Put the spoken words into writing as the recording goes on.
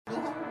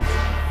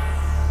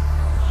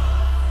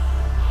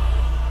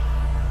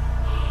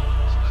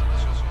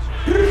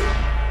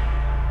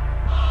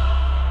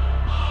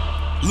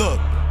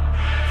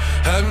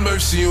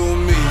mercy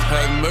on me,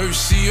 have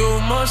mercy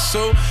on my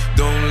soul.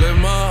 Don't let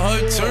my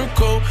heart turn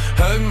cold.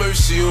 Have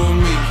mercy on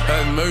me,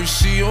 have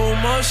mercy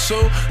on my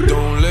soul.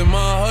 Don't let my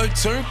heart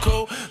turn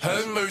cold.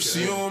 Have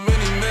mercy on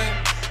many men,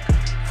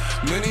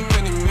 many,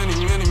 many,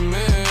 many, many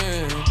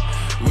men.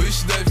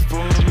 Wish that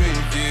for me,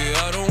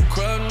 yeah, I don't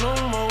cry no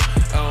more.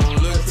 I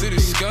don't look to the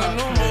sky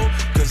no more,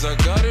 cause I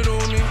got it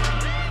on me.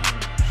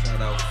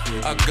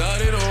 I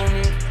got it on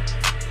me.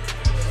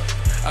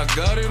 I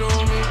got it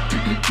on me.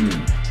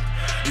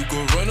 You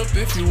can run up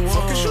if you want.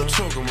 Fuck is you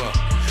talking about?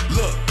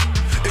 Look,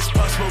 it's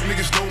possible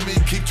niggas know me.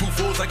 Keep 2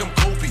 fours like I'm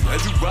Kobe.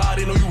 If you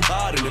riding or you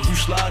hiding, if you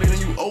sliding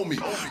and you owe me.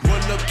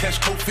 Run up,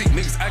 catch cold feet.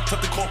 Niggas act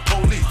tough to call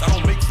police. I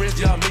don't make friends,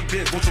 yeah, I make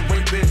bids. Want some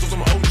rain bands, want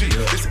some OG.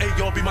 This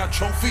AR be my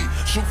trophy.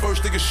 Shoot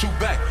first, niggas shoot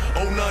back.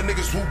 Oh nah,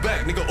 niggas woo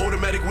back. Nigga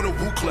automatic when a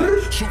woo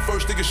clap. Shoot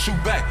first, niggas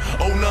shoot back.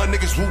 Oh nah,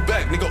 niggas woo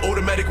back. Nigga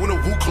automatic when a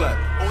woo clap.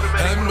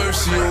 Have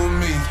mercy on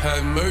me,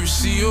 have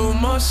mercy on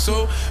my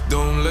soul.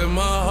 Don't let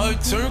my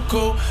heart turn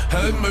cold.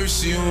 Have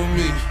mercy on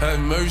me, have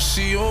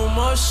mercy on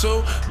my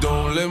soul.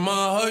 Don't let my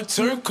heart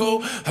turn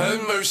cold.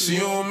 Have mercy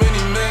on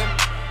many men,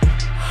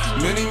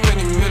 many,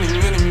 many, many,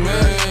 many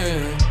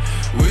men.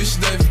 Wish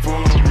that for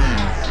me.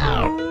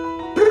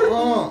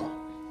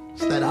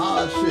 It's that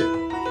hard shit.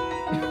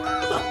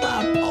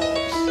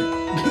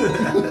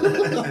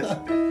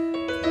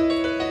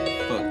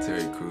 Fuck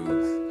Terry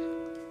Crews.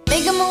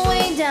 Making my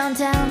way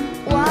downtown,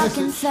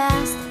 walking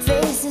fast,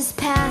 faces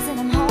pass and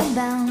I'm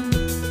homebound.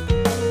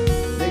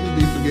 Niggas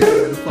be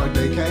forgetting where the fuck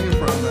they came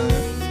from, man.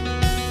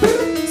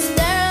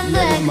 Staring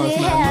blankly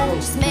ahead,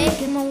 just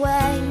making my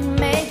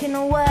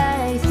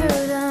way through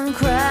the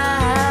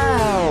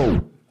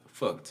crowd.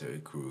 Fuck Terry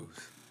Crews.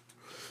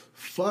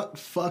 Fuck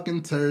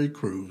fucking Terry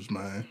Crews,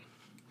 man.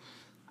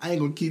 I ain't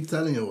gonna keep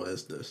telling your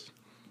ass this.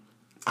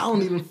 I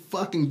don't even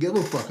fucking give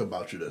a fuck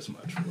about you this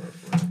much,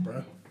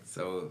 bro.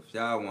 So if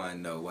y'all want to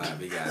know why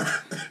we got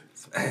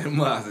some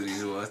animosity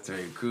towards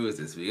Terry Crews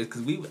this week,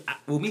 because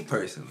me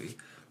personally,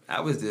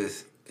 I was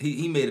just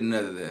he made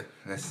another,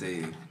 let's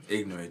say,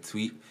 ignorant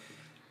tweet,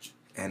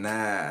 and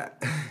I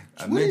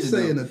what mentioned you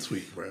say in a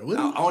tweet, bro?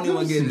 I don't even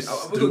want to get into.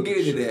 We're gonna get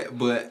into that,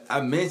 but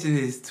I mentioned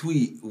his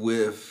tweet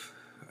with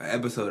an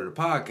episode of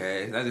the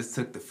podcast. I just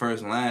took the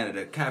first line of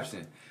the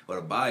caption or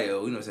the bio, you know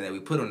what I'm saying, that we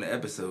put on the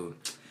episode,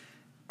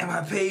 and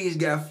my page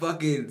got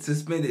fucking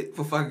suspended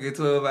for fucking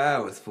 12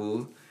 hours,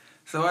 fool.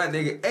 So I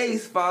nigga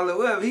Ace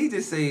follow up. He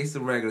just say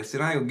some regular shit.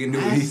 I ain't gonna get into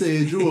it. I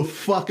said you a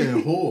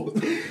fucking whore.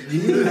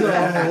 You a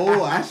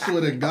whore. I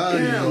swear to God,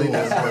 you a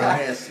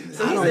whore.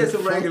 So he said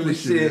some regular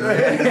shit.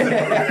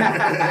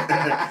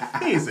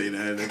 He ain't say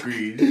nothing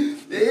agreed.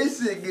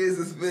 This shit gets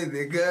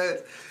suspended,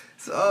 cuz.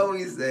 So all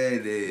we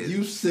said is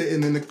you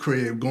sitting in the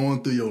crib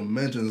going through your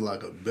mentions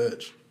like a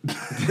bitch.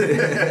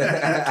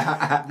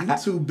 You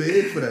too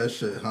big for that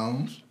shit,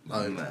 Holmes.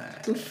 Like,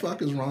 what the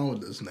fuck is wrong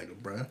with this nigga,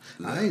 bruh?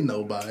 I ain't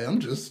nobody. I'm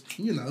just,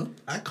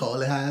 I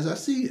call it how as I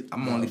see it.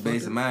 I'm only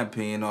basing my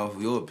opinion off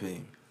of your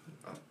opinion.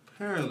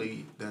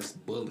 Apparently, that's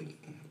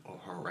bullying or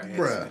harassment.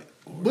 Bruh,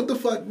 what the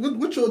fuck?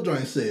 What your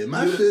joint said?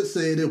 My shit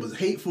said it was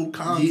hateful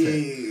content.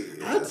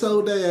 Yeah. I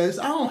told their ass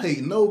I don't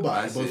hate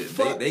nobody, but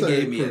fuck they Terry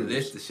gave me a Crews.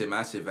 list of shit.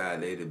 My shit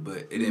validated, but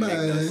it didn't make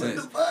no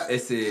sense.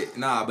 It said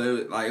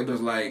but it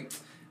was like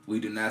we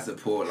do not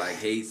support like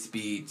hate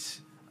speech.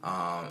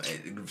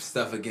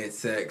 Stuff against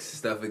sex,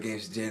 stuff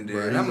against gender,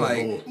 Bruh, and I'm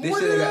like, this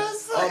shit got,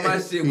 all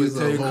my shit was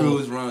Terry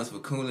Crews runs for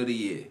Coon of the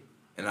Year.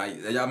 And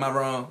y'all, am I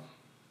wrong?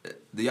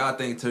 Do y'all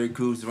think Terry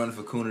Crews is running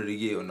for Coon of the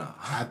Year or not?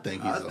 I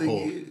think he's a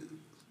whore.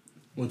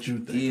 What you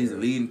think? He is the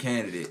leading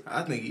candidate.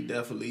 I think he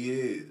definitely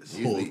is.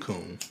 Whore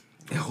coon.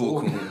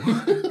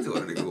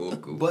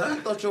 Whore coon. But I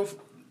thought your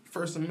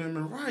First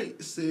Amendment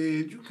right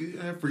said you could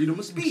have freedom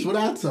of speech. That's what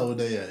I told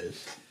their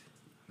ass.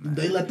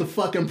 They let the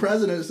fucking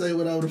president say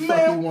whatever the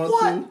fuck he wants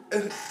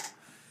to.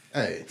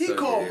 Hey. He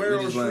called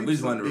Meryl Streep. We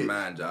just want to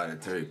remind y'all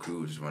that Terry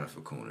Crews is running for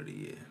Coon of the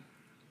Year.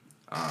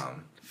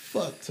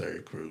 Fuck Terry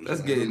Crews.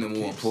 Let's get into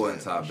more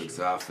important topics.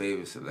 Our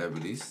favorite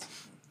celebrities.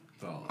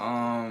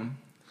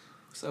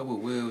 What's up with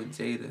Will and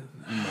Jada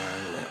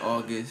and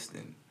August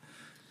and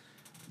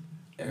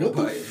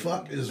everybody? What the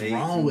fuck is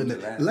wrong with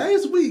it?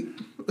 Last week,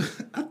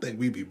 I think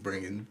we be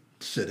bringing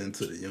shit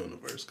into the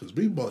universe because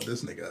we bought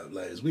this nigga up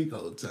last week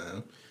all the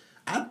time.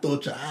 I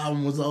thought your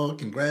album was all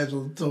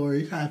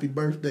congratulatory. Happy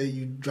birthday,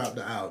 you dropped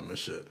the album and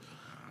shit.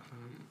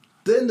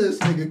 Then this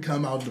nigga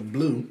come out the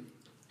blue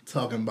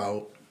talking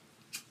about,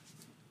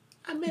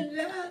 I'm in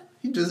love.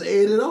 He just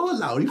aired it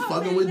all out. He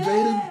fucking with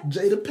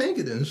Jada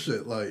Pinkett and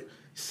shit. Like,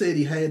 he said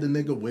he had the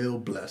nigga Will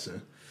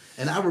Blessing.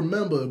 And I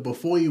remember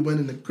before he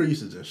went in the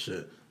creases and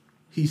shit,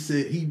 he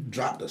said he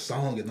dropped a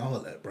song and all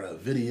that, bro. A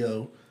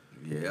video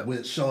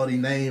with Shorty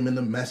name in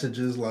the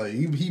messages. Like,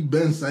 he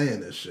been saying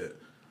this shit.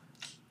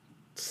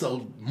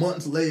 So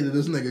months later,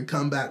 this nigga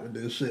come back with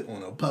this shit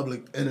on a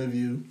public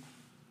interview.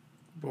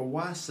 But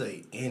why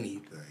say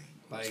anything?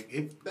 Like,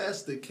 if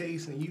that's the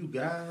case and you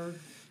got her...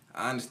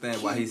 I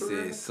understand why he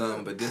said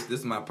something, but this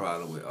is my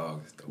problem with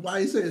August, though. Why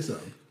he said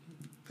something?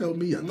 Help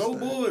me understand. No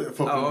boy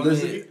for Oh,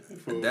 publicity.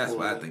 man, that's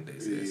why I think they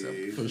said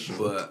so. For sure.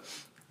 But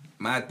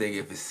my thing,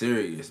 if it's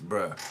serious,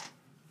 bruh,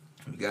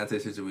 we got into a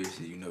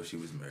situation, you know she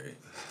was married.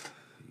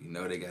 You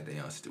know they got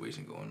their own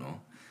situation going on.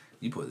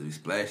 You supposed to be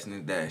splashing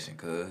and dashing,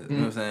 cuz. You know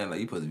what I'm saying? Like,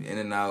 you supposed to be in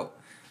and out.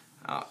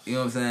 You know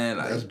what I'm saying?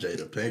 Like, That's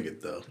Jada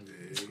Pinkett, though.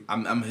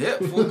 I'm hip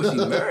for, but she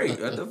married.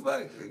 What the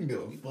fuck?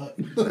 Give a fuck.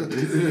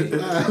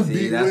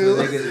 See, that's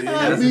what niggas.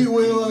 That's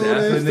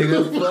what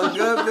niggas fuck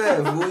up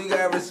at. Fool, you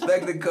gotta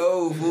respect the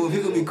code. Fool, if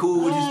you gonna be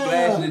cool with you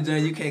splashing the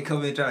joint, you can't come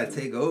in and try to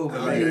take over.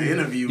 Like an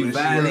interview. You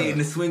violating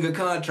the swinger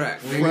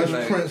contract.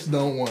 Fresh Prince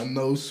don't want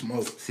no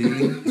smoke. See,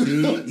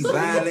 you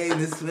violating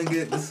the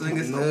swinger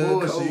No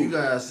code. bullshit. You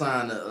gotta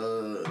sign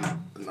a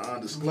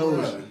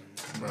non-disclosure.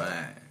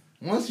 Right.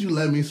 Once you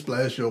let me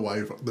splash your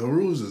wife, the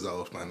rules is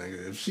off, my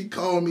nigga. If she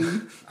call me,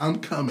 I'm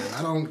coming.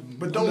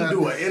 But don't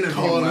do an interview.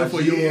 Calling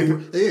for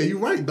your, yeah, you're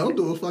right. Don't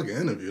do a fucking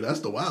interview.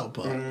 That's the wild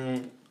part.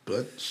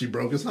 But she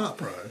broke his heart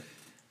pride.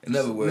 In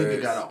other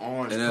words, got an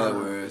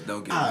orange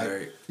don't get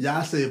married.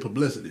 Y'all said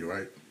publicity,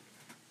 right?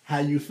 How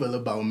you feel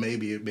about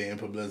maybe it being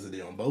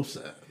publicity on both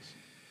sides?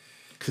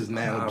 Because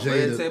now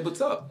Red table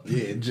talk.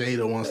 Yeah,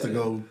 Jada wants to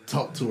go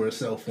talk to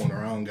herself on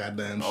her own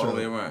goddamn show. All the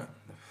way around.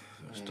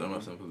 Stir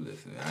up some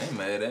publicity. I ain't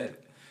mad at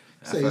it.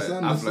 I Say feel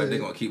something like to they're say.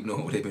 gonna keep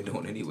doing what they've been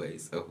doing anyway.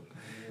 So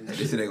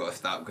they say they're gonna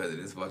stop because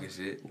of this fucking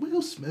shit.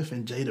 Will Smith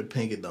and Jada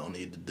Pinkett don't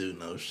need to do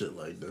no shit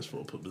like this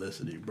for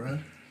publicity,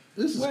 bruh.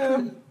 This is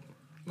Well,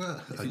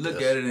 crazy. If you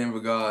look at it in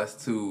regards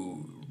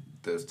to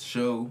the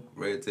show,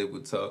 Red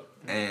Table Talk,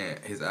 and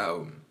his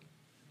album.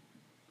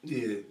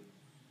 Yeah.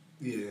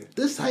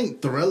 This ain't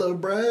Thriller,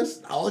 bruh.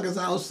 It's August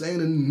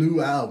Alsina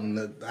new album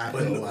that I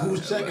But feel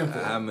who's checking for?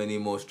 How many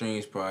more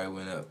streams probably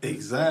went up?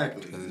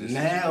 Exactly. Because of this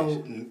Now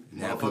situation.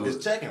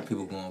 motherfuckers checking.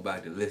 People going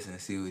back to listen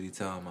and see what he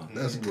talking about.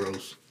 That's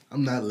gross.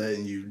 I'm not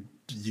letting you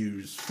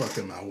use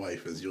fucking my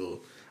wife as your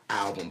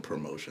album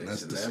promotion.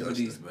 That's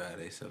Celebrities, disgusting.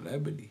 bro. They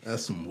celebrities.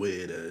 That's some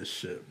weird ass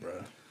shit,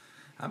 bruh.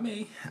 I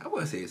mean, I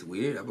wouldn't say it's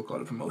weird. I would call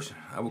it promotion.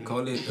 I would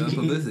call it a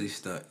publicity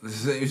stunt. The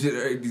same shit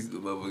every these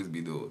motherfuckers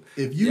be doing.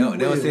 If They you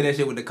don't say that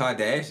shit with the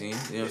Kardashians.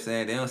 You know what I'm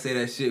saying? They don't say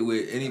that shit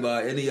with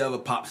any other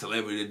pop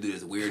celebrity that do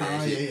this weird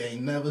ass shit. Kanye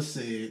ain't never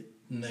said,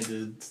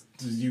 nigga,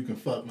 you can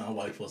fuck my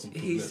wife for some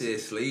publicity. He said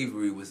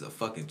slavery was a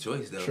fucking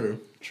choice, though.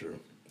 True.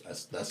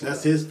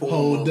 That's his whole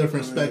form of-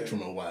 different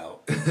spectrum of wild.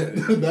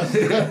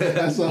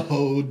 that's a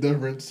whole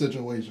different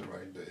situation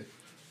right there.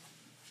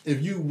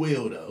 If you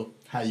will though,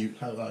 how you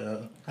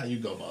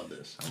go about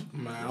this?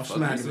 Man, I'm Fucking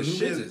smacking some the new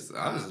shit. bitches,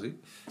 honestly.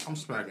 I'm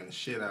smacking the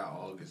shit out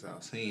of August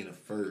Alsina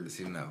first.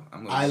 See, no.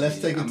 I'm Alright, let's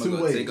take it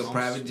two ways. Take a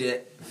private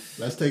jet.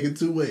 Let's take it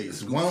two ways.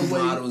 Scoop One some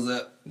way, models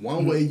up.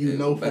 one way you Yeah,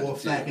 know back for a to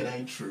fact jail. it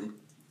ain't true.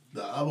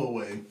 The other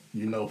way,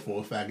 you know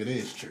for a fact it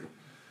is true.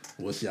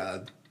 What's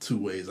y'all two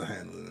ways of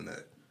handling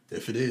that?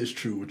 If it is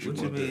true, what you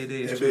What you gonna mean do? it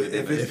is If true? it-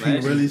 if They it- If smash he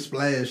it. really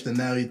splashed and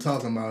now he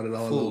talking about it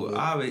all Fool,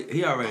 over.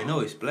 he already know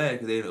he splashed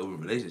because they in an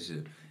open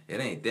relationship. It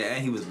ain't that.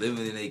 And he was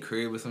living in a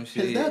crib or some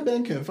shit. Has that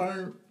been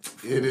confirmed?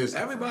 It is.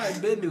 Everybody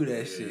been do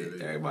that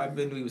shit. Everybody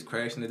been do he was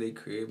crashing at their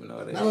crib and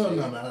all that No, shit.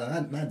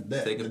 not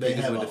that. Taking Did they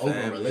pictures have with an the open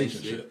family and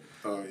relationship?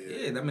 Oh yeah.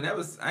 Yeah, I mean, that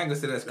was, I ain't gonna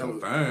say that's That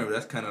was- confirmed, but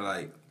that's kind of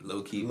like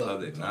low key Look,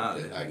 public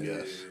knowledge. I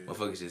guess.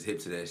 Motherfuckers just hip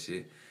to that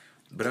shit.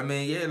 But I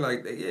mean, yeah,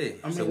 like, yeah.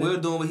 I So mean, Will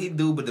doing what he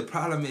do, but the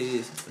problem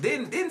is,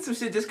 didn't some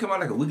shit just come out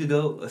like a week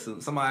ago? Or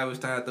somebody was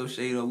trying to throw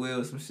shade on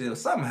Will or some shit, or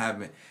something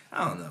happened.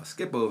 I don't know.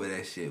 Skip over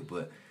that shit,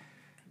 but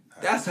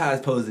that's how it's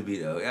supposed to be,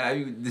 though. Yeah,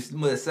 this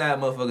side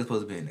motherfucker's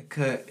supposed to be in the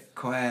cut,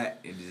 quiet,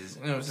 and just,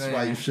 you know what I'm That's saying?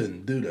 why you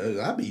shouldn't do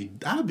that.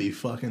 I'd be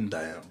fucking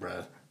damn,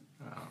 bruh.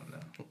 I don't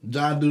know.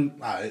 John do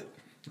alright.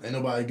 Ain't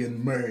nobody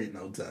getting married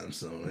no time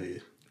soon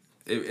here.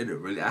 It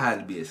really, I had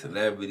to be a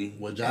celebrity.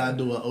 Would y'all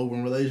do an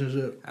open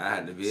relationship? I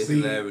had to be a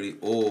See- celebrity,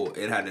 or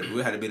we had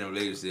to be in a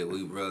relationship where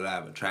we real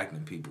life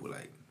attracting people.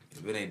 Like,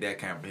 if it ain't that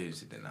kind of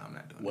relationship, then no, I'm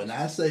not doing When it.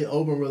 I say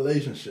open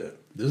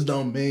relationship, this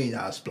don't mean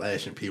y'all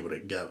splashing people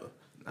together.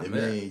 I It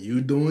mean- mean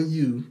you doing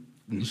you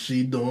and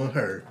she doing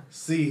her.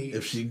 See,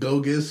 If she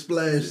go get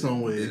splashed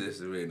somewhere,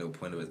 There's really no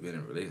point of us being in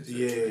a relationship.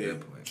 Yeah. At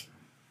that point.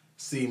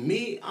 see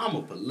me, I'm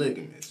a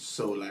polygamist,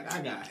 so like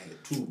I got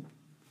two.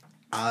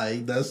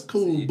 alright, that's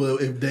cool. See,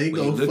 but if they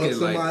When you go look fuck at it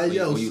like, somebody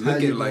else, when you how look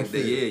at you it gonna like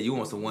that, feel? yeah, you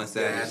want some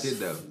one-sided shit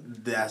though.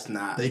 That's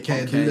not. They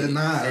can't do that.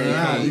 Nah,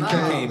 Yeah, you you can't.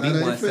 can't That be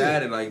ain't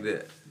one-sided like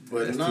that.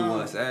 But That's nah, too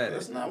one-sided.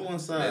 That's not one That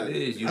sided.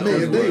 is. You I know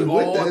mean, if they what?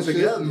 with all that shit,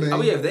 together. man.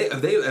 Oh yeah,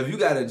 if you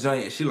got a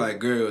joint and she like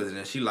girls and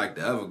then she like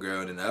the other girl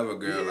and then the other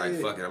girl like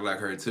Yeah. fuck it, I like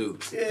her too.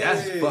 Yeah.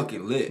 That's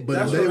fucking lit. But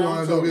That's if they what want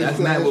I'm to go talking get That's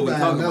not what we splashed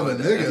by talking another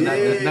about.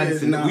 nigga,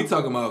 That's not nah. we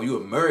talking about if you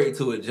were married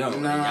to a junk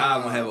and Nah.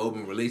 y'all gonna have an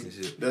open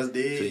relationship. That's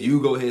dead. So you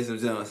go hit some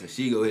jumps and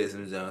she go hit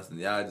some jumps and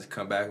y'all just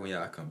come back when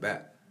y'all come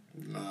back.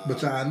 Nah.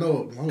 But y'all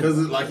know. Because,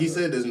 like he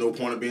said, there's no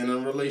point of being in a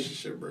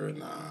relationship, bro.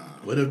 Nah.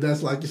 What if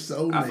that's like your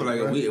soulmate? I feel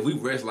like if we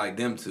rich like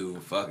them two,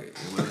 fuck it.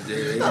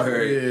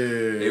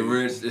 They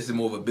rich. This is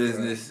more of a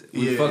business.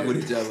 We fuck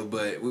with each other,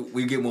 but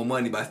we get more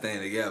money by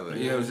staying together.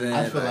 You know what I'm saying?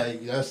 I feel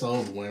like that's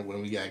over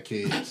when we got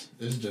kids.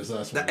 It's just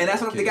us. And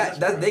that's what they got.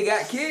 They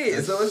got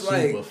kids, so it's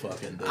like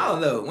I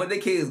don't know. When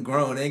their kids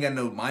grown, they ain't got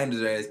no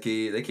minders ass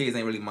kids. Their kids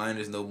ain't really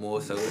minders no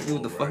more. So they do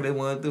what the fuck they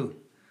want to do.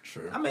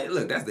 True. I mean,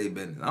 look, that's their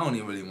business. I don't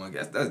even really want to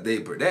guess. That's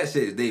that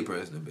shit is their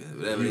personal business.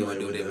 Whatever they want to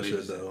do with their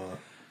relationship.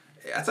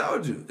 I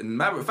told you.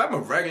 If I'm a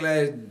regular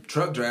ass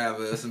truck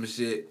driver or some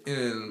shit,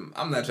 and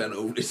I'm not trying to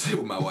over this shit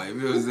with my wife.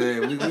 You know what I'm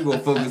saying? We gonna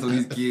focus on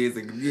these kids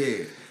and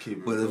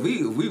But if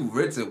we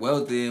rich and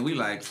wealthy and we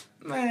like,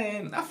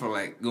 man, I feel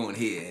like going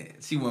here.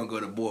 She wanna go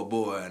to Bora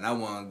Bora and I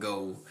wanna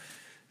go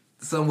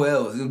somewhere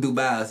else, in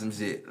Dubai or some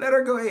shit. Let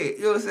her go ahead.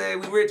 You know what I'm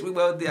saying? We rich, we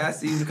wealthy. I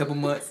see you in a couple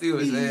months. You know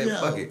what I'm saying?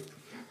 Fuck it.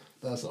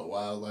 That's a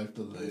wild life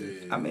to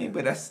live. I mean,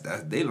 but that's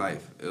their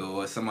life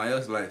or somebody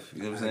else's life.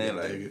 You know what I'm saying?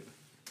 Like.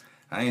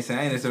 I ain't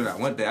necessarily I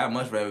want that. I'd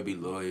much rather be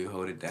loyal,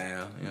 hold it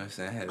down. You know what I'm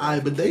saying? All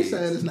right, but they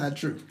saying it's not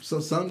true. So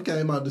something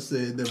came out that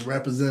said, the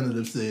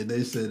representative said,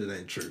 they said it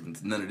ain't true.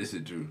 None of this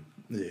is true.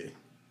 Yeah.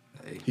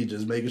 Hey. He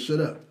just making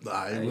shit up. All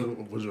right, hey.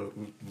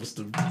 What's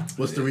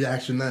the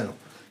reaction now?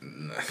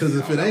 Because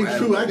if it ain't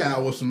true, I got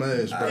to whoop some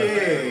ass, bro.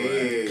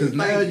 Yeah. Because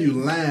now you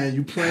lying,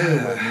 you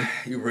playing with me.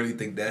 You really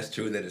think that's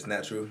true, that it's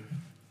not true?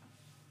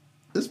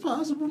 It's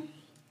possible.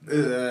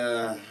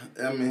 I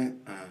mean,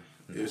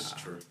 it's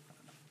true.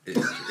 It's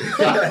true.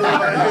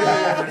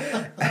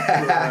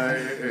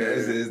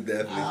 This is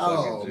definitely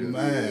fucking true. Oh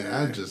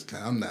man,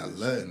 I'm not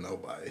letting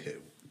nobody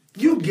hit.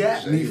 You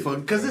got me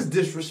because it's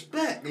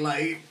disrespect.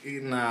 Like,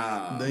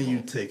 nah. Then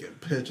you taking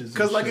pictures.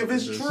 Because like if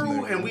it's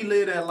true and we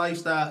live that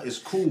lifestyle, it's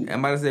cool.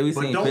 I'm about to say we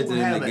seen pictures of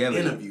them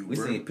together. We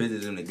seen pictures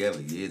of them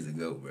together years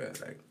ago, bro.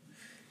 Like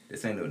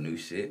this ain't no new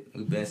shit.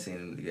 We've been seeing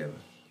them together.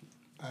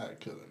 I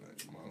kill it.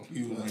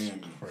 That's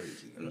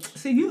crazy.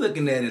 See, you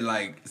looking at it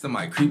like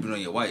somebody creeping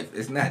on your wife.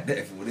 It's not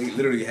that. They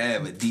literally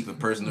have a deep and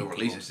personal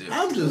relationship.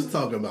 I'm just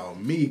talking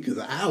about me because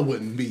I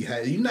wouldn't be.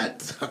 You're not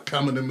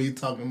coming to me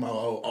talking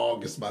about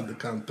August about to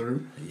come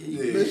through.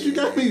 Yeah. Bitch, you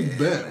got me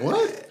bent.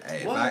 What?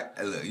 Hey, what?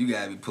 Look, you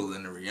gotta be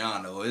pulling the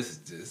Rihanna, or it's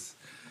just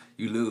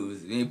you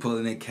lose. You ain't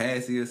pulling in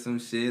Cassie or some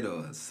shit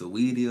or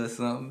Saweetie or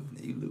something.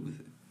 You lose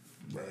it.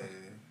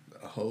 Man,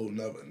 a whole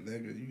nother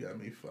nigga. You got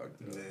me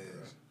fucked up.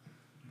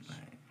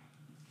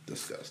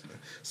 Disgusting.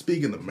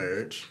 Speaking of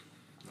marriage.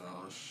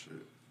 Oh,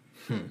 shit.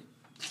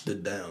 The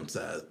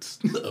downsides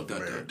of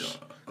marriage.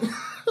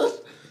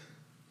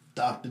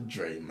 Dr.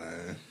 Dre,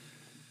 man.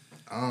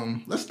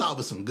 Let's start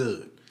with some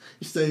good.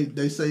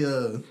 They say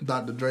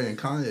Dr. Dre and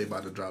Kanye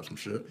about to drop some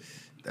shit.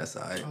 That's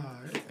all right.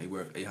 He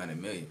worth $800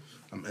 million.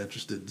 I'm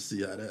interested to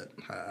see how that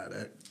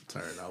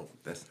turned out.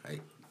 That's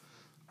right.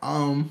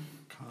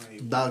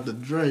 Dr.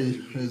 Dre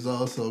is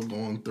also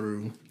going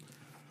through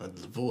a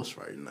divorce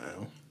right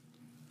now.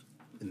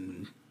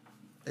 And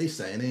they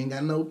saying they ain't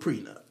got no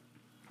prenup.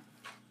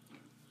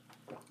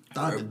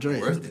 Dr. Dre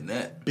worse than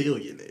that.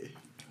 Billionaire.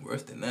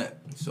 Worse than that.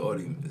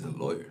 Shorty is a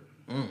lawyer.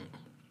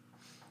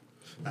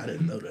 I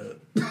didn't know that.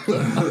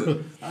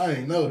 I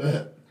didn't know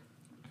that.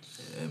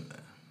 Yeah,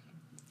 man.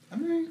 I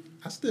mean,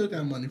 I still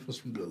got money for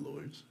some good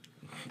lawyers.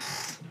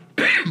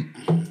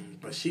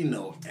 But she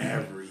know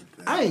everything.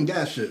 I ain't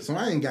got shit, so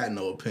I ain't got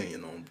no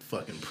opinion on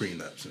fucking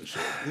prenups and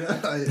shit.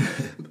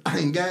 I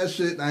ain't got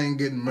shit, I ain't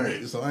getting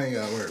married, so I ain't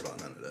gotta worry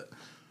about none of that.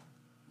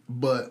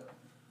 But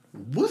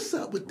what's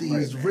up with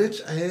these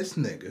rich ass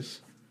niggas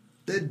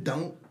that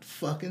don't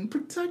fucking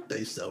protect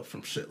themselves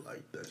from shit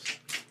like this?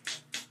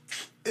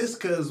 It's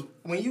because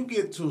when you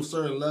get to a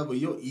certain level,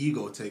 your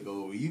ego take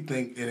over. You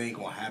think it ain't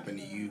gonna happen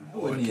to you.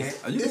 Or it can't.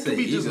 You it could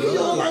be just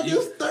like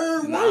your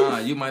third wife. Nah,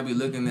 you might be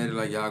looking at it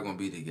like y'all gonna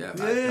be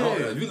together.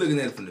 Yeah. If you looking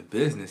at it from the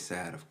business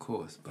side, of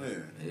course. But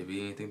maybe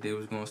you didn't think they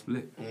was gonna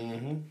split.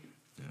 Mm-hmm. You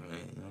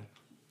know.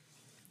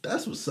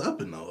 That's what's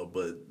up and all,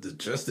 but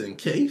just in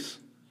case.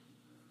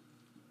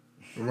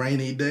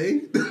 Rainy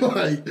day,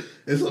 like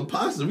it's a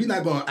possibility. We're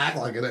not gonna act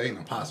like it ain't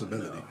a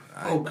possibility.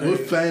 Okay.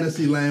 What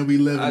fantasy land we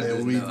living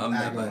in? We I'm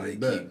not acting about like to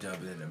that. keep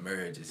jumping into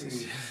marriages and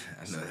shit.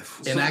 I know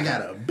that. And I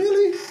got a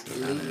Billy.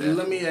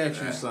 Let me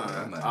ask you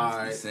something. All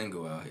right,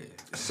 single out here.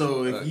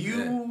 So if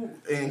you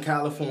in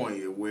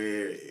California,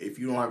 where if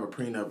you don't have a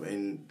prenup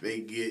and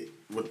they get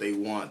what they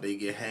want, they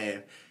get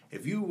half.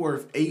 If you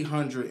worth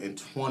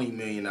 $820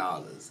 million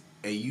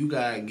and you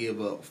gotta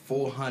give up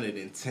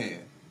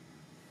 410.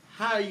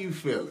 How you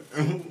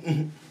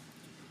feeling?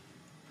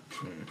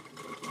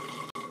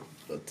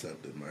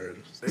 Attempted murder.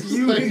 That's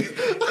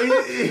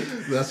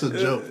a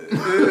joke.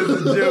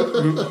 It's a joke.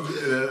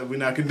 We're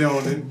not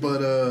condoning.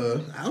 But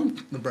I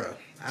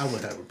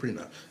would have a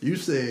prenup. You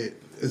said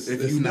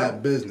it's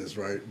not business,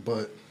 right?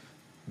 But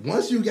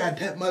once you got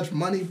that much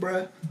money,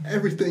 bruh,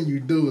 everything you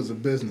do is a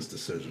business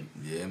decision.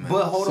 Yeah, man.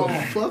 But hold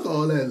on. Fuck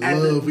all that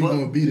love. We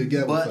gonna be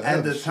together. But forever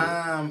at the shit.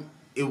 time,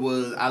 it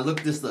was. I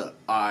looked this up.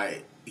 All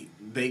right.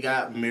 They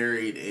got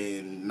married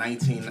in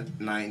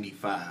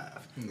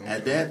 1995.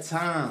 At that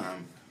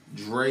time,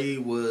 Dre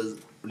was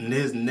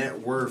his net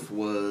worth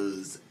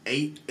was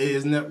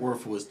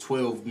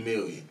 12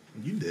 million.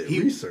 You did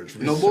research.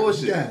 No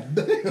bullshit. God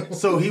damn.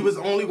 So he was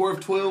only worth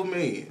 12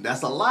 million.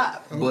 That's a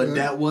lot, but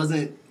that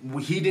wasn't.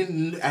 He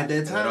didn't at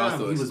that time.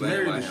 He was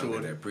married to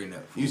Shorty.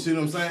 You see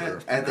what I'm saying?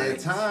 Sure. At that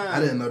time, I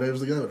didn't know they was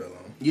together that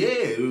long. Yeah,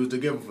 it was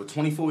together for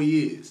 24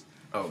 years.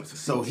 Oh,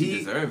 so he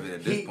deserved it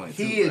at this point.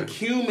 He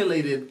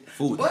accumulated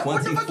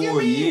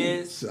 24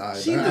 years.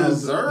 She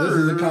deserved. This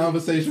is a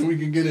conversation we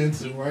can get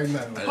into right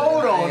now.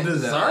 Hold on,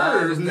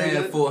 deserves,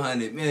 nigga.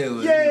 400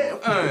 million. Yeah,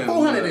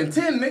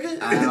 410, nigga.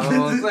 I know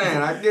what I'm saying.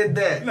 I get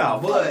that. No,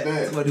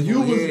 but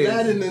you was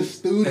not in the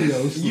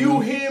studio. So you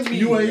hear me?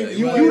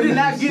 You did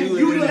not get.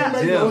 You did not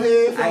make no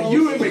headphones.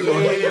 You ain't make no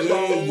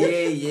headphones.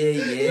 Yeah.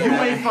 You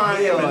ain't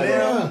find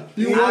Eminem.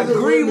 I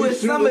agree with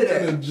some of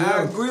that.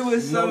 I agree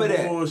with some of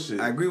that. Bullshit.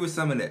 I agree with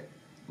some of that.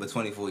 But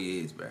 24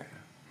 years, bro.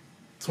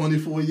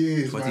 24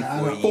 years.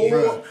 24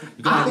 years.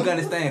 You gotta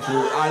understand, fool.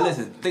 All right,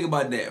 listen. Think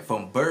about that.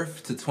 From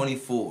birth to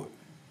 24.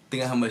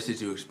 Think of how much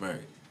shit you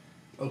experienced.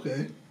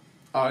 Okay.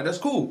 All right, that's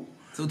cool.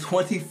 So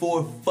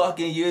 24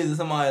 fucking years of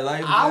somebody's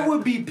life. I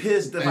would be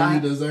pissed if you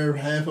deserve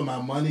half of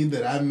my money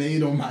that I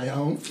made on my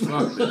own.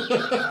 Look.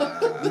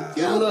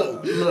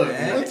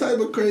 What type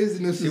of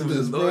craziness is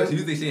this, bro?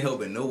 You think she ain't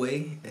helping? No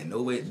way. And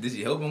no way. Did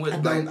she help him with?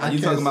 You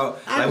talking about?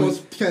 I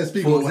can't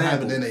speak on what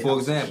happened in their For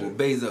example,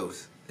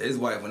 Bezos, his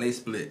wife, when they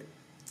split,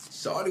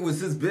 Shawty was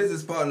his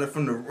business partner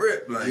from the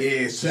rip. Like,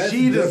 yeah,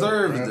 she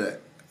deserves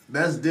that.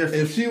 That's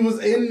different. If she was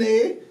in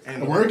there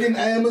working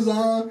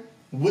Amazon,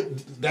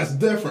 that's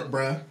different,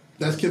 bro.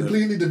 That's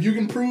completely. If you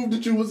can prove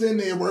that you was in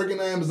there working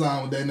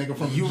Amazon with that nigga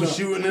from you was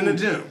shooting in the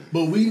gym,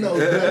 but we know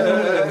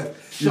that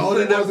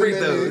Shawty wasn't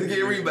in there.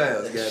 Get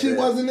rebounds. She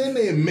wasn't in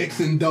there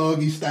mixing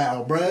doggy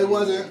style, bro. It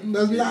wasn't.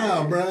 That's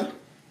loud, bro.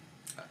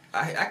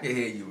 I can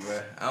hear you,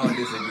 bro. I don't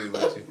disagree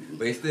with you,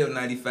 but it's still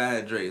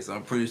 95 Dre, so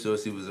I'm pretty sure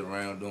she was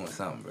around doing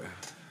something, bro.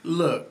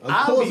 Look, of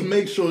course,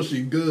 make sure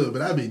she good,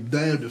 but I'd be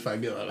damned if I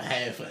give her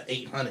half of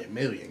 800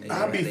 million.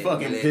 I'd be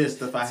fucking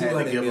pissed if I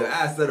had to give her.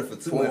 I settle for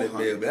 200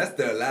 million, but that's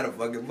still a lot of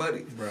fucking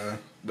money, bruh.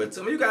 But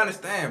to me, you gotta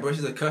understand, bro.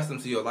 She's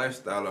accustomed to your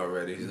lifestyle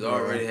already. She's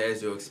already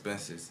has your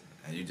expenses,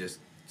 and you just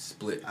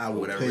split. I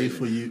will whatever pay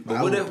for you.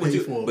 But what if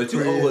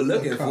you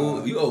overlooking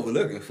food? You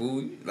overlooking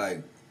food,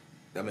 like.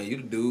 I mean, you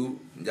the dude,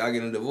 y'all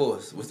getting a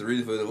divorce. What's the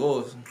reason for the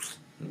divorce?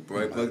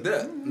 Probably fucked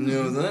up. You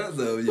know what I'm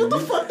saying? So what the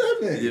fuck that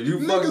mean? If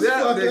you fucked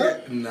up,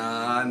 nigga.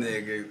 Nah,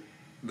 nigga.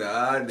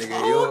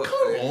 Oh,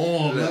 come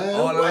on, man.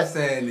 All I'm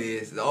saying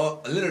is,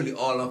 literally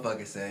all I'm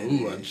fucking saying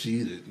is. Ooh, I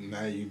cheated.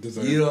 Now you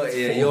deserve you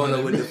don't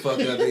know what the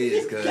fuck up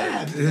is, cuz.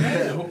 God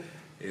damn.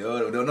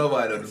 Don't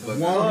nobody know the fuck.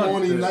 One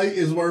horny night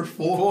is worth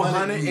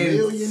 400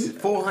 million?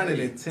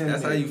 410.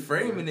 That's how you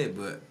framing it,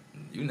 but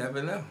you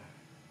never know.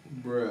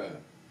 Bruh.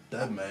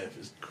 That math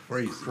is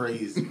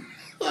crazy.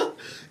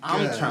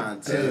 I'm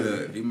trying to tell you.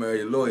 If you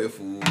marry a lawyer,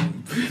 fool,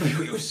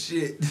 your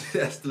shit.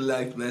 That's the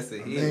life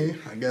lesson here.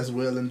 I guess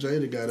Will and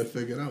Jada got it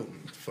figured out.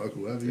 Fuck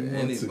whoever you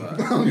want to.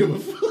 I don't give a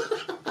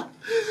fuck.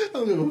 I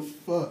don't give a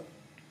fuck.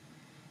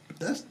 But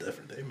that's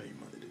different. They make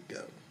money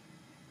together.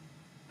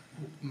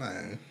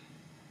 Man.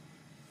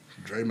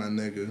 Dre, my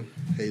nigga.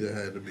 Hater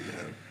had to be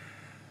him.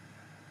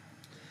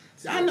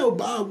 See, I know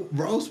Bob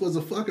Ross was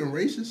a fucking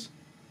racist.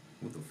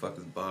 What the fuck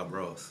is Bob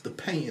Ross? The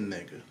painting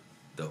nigga.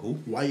 The who?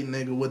 White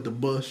nigga with the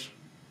bush.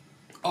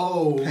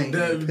 Oh,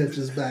 painting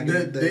pictures back in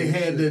the day. They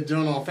had that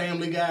joint on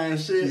Family Guy and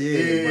shit.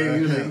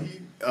 Yeah,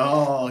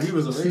 he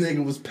was a This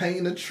nigga was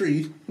painting a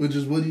tree, which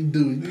is what he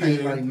do. He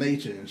paint like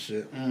nature and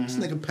shit. Mm-hmm. This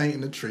nigga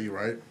painting a tree,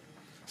 right?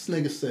 This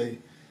nigga say,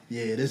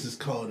 yeah, this is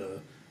called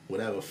a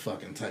whatever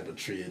fucking type of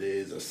tree it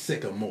is, a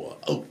sycamore,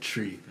 oak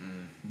tree.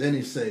 Mm. Then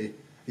he say,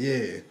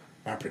 yeah,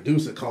 my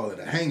producer called it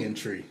a hanging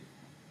tree.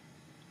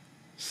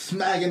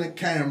 Smacking the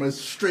camera,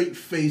 straight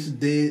face,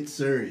 dead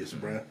serious,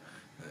 bruh.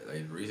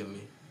 Like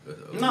recently?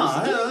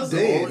 Nah, that's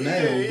dead now,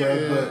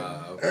 bruh.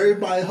 But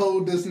everybody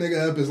hold this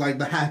nigga up as like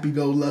the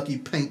happy-go-lucky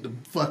paint the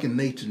fucking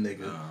nature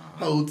nigga.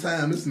 Whole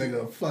time this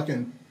nigga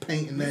fucking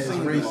painting that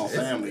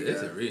racist.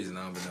 It's a reason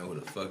I don't even know who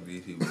the fuck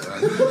these people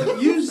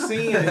are. You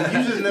seen it.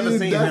 You just never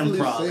seen him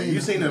probably. You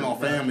seen it on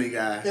Family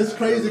Guy. It's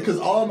crazy because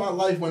all my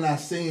life when I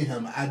seen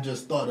him, I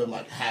just thought of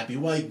like happy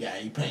white guy.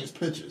 He paints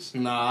pictures.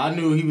 Nah, I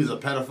knew he was a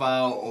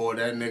pedophile or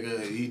that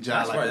nigga, he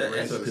jive like a racist.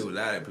 That's what people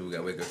lie. People got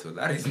to wake up to a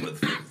lot of these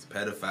motherfuckers.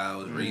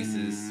 Pedophiles,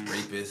 racists,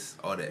 rapists,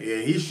 all that.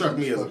 Yeah, he struck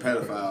me as a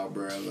pedophile,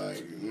 bro.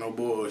 Like, no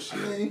bullshit.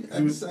 I mean,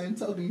 at the same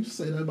token, you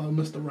say that about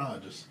Mr.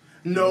 Rogers.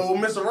 No,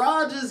 Mr.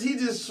 Rogers, he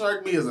just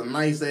struck me as a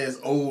nice ass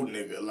old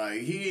nigga.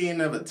 Like, he ain't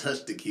never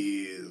touched the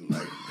kids.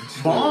 Like,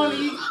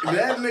 Barney,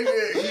 that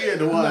nigga, he had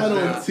to watch not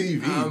that. on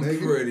TV, I'm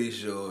nigga. pretty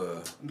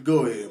sure.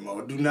 Go ahead,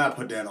 Mo. Do not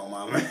put that on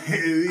my man.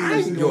 I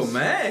ain't your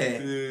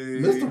man.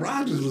 Mr.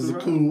 Rogers was a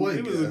cool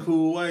white guy. He was a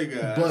cool white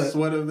guy. But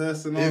sweater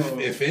vest and all.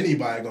 If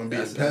anybody gonna be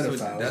a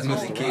pedophile, that's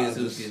what the kids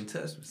who's getting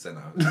touched with sent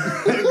out.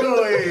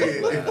 Go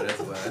ahead. Wow, that's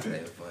why that's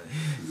ain't funny.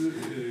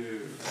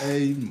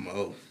 Hey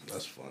Mo,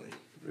 that's funny.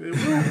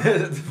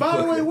 By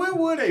the way, where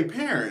were they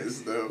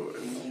parents though?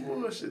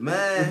 bullshit.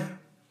 Man.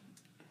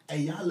 Hey,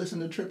 y'all listen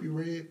to Trippie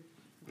Redd?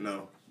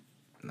 No.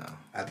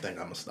 I think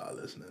I'm gonna start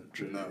listening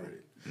to Trippie Redd.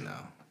 No.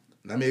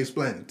 Let me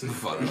explain it to you.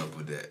 Follow up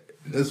with that.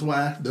 That's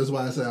why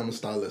I say I'm gonna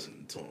start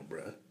listening to him,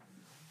 bruh.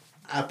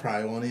 I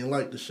probably won't even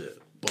like the shit,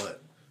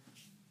 but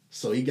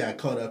so he got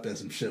caught up in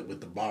some shit with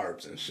the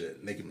Barbs and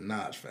shit, Nicki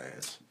Minaj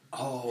fans.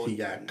 Oh, He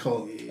got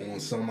caught on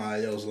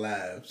somebody else's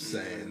live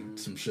saying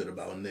some shit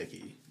about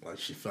Nicki, like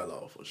she fell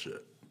off or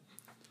shit.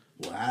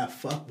 Well, I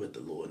fuck with the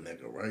little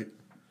nigga, right?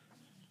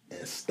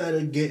 Instead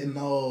of getting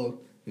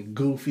all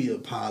goofy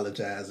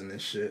apologizing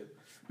and shit,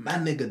 my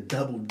nigga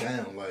doubled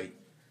down like,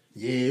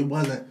 yeah, it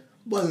wasn't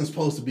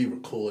supposed to be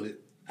recorded.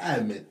 I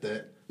admit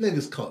that.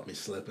 Niggas caught me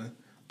slipping.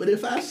 But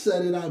if I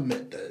said it, I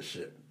meant that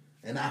shit.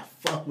 And I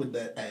fuck with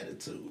that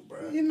attitude,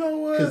 bro. You know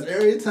what? Because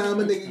every time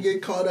a nigga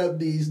get caught up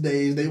these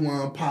days, they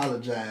want to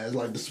apologize.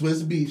 Like the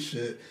Swiss Beat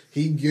shit.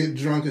 He get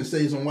drunk and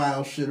say some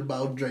wild shit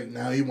about Drake.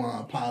 Now he want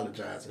to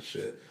apologize and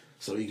shit.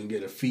 So he can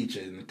get a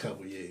feature in a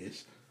couple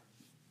years.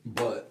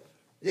 But,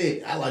 yeah,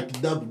 I like to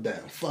double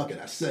down. Fuck it,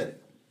 I said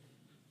it.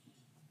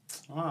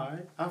 All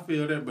right, I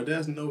feel that, but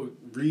there's no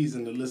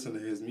reason to listen to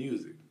his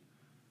music.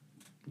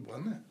 Why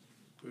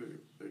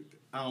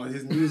not?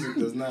 His music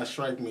does not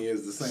strike me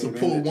as the same.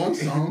 Support energy. one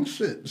song,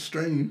 shit.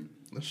 Stream.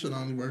 That shit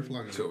only worth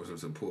like Show some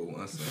support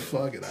one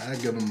song. fuck it, I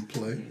give him a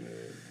play.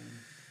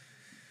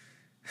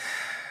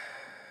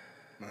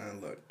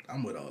 Man, look,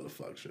 I'm with all the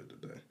fuck shit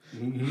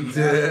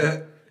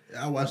today.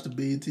 I watched the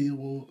BET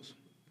Awards.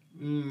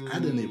 I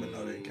didn't even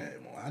know they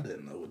came on. I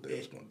didn't know what they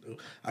was gonna do.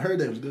 I heard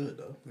they was good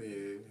though.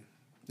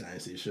 Yeah. I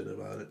ain't see shit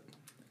about it.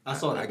 I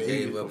saw I that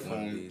gave baby up on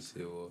perform. these.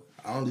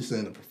 I only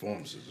seen the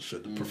performances and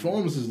shit. The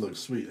performances look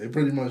sweet. They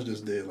pretty much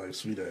just did like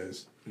sweet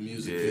ass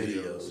Music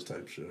videos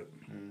type shit.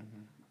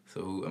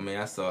 So, I mean,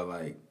 I saw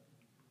like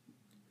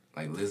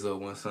Lizzo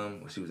won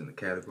some when she was in the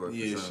category.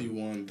 Yeah, for some she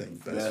won I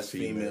think best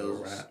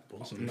female rap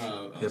or some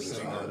Nah, shit. hip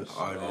singer.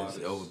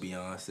 artist over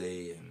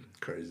Beyonce and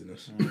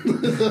Craziness. I don't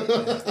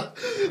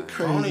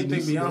even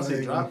think Craziness, Beyonce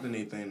like- dropped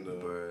anything though.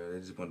 bruh, they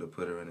just wanted to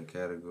put her in a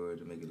category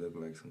to make it look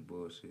like some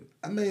bullshit.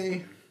 I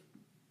mean,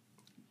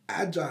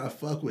 I try to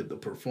fuck with the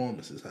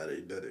performances, how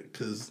they did it.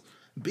 Because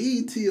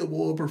BET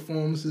Award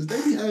performances,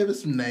 they be having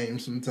some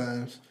names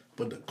sometimes.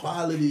 But the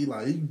quality,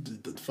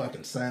 like, the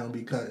fucking sound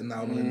be cutting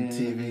out on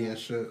TV and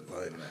shit.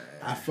 Like,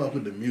 I fuck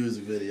with the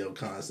music video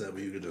concept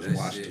where you could just That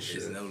watch shit the shit.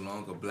 is no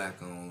longer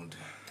black owned.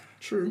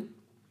 True.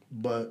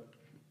 But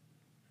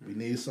we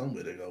need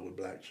somewhere to go with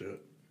black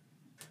shit.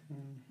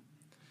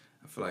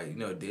 I feel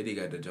like, Diddy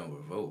got the jump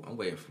Revolt. I'm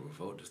waiting for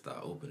Revolt to start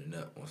opening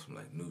up on some,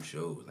 like, new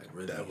shows. Like,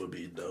 really. That would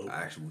be dope.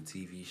 Actual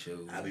TV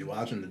shows. I be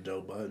watching the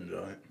Joe Budden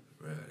joint.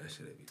 Bruh, that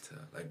shit'd be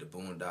tough. Like, the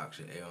Boondocks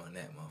should air on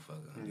that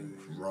motherfucker.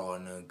 Raw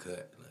and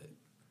uncut. Like,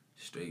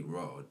 straight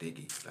raw,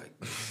 diggy.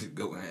 Like,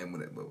 go ham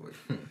with that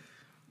motherfucker.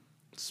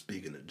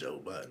 Speaking of Joe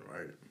Budden,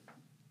 right?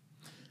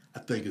 I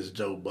think it's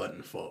Joe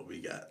Budden's fault we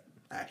got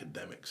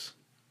Akademiks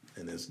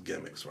and his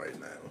gimmicks right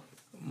now.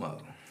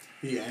 Mother.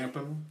 He amping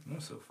him? I'm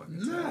so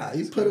fucking tired. Nah,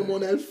 he put him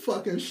on that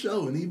fucking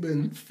show and he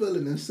been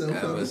feeling himself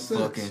Ever ever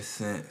fucking since.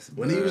 sense.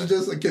 When he was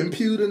just a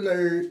computer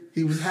nerd,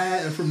 he was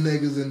hiding from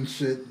niggas and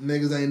shit.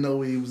 Niggas ain't know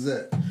where he was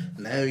at.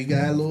 Now he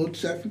got a little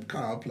check from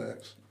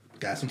Complex.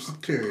 Got some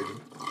security.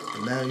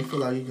 And now he feel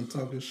like he can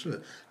talk his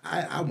shit.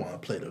 I want to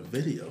play the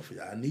video for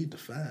y'all. I need to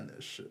find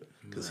that shit.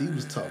 Because he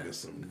was talking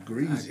some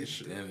greasy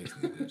shit.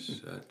 Akademiks need to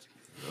shut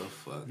the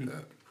fuck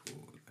up. Fool.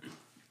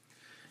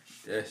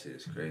 That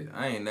shit's crazy.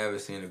 I ain't never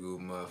seen a group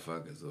of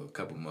motherfuckers or a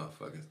couple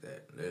motherfuckers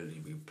that literally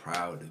be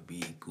proud to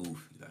be goofy.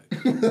 Like,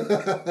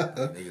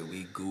 nigga,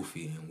 we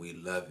goofy and we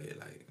love it.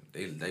 Like,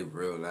 they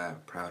real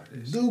live proud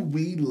of this. Do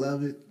we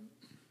love it?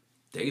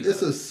 They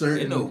It's love a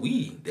certain. They know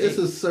we. It's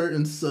a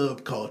certain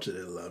subculture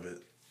that love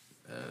it.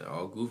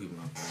 All goofy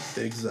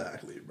motherfuckers.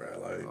 Exactly, bro.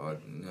 Like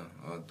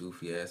All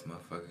doofy ass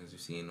motherfuckers. You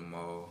seen them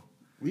all.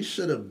 we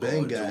should have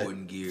been all got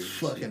Jordan gears and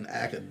fucking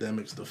shit.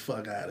 Akademiks the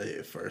fuck out of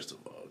here first of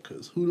all.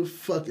 Cause who the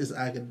fuck is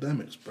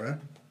Akademiks, bro?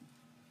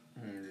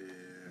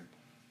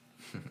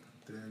 Yeah.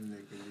 That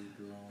nigga be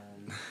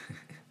grown.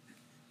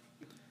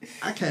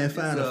 I can't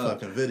find So, a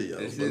fucking video.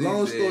 The But shit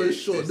long he story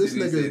said- short, the this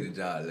shit he said nigga to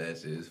John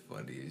Legend is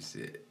funny as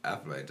shit. I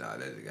feel like John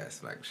Legend got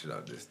smacked the shit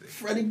out this thing.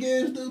 Freddie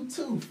Gibbs do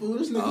too, fool.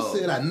 This nigga Oh.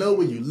 said, I know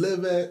where you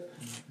live at.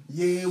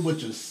 Yeah,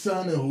 with your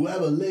son and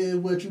whoever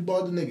live with you,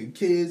 brought the nigga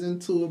kids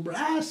into it, bro.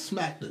 I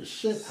smacked the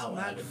shit out of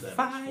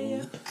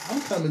Akademiks, fool.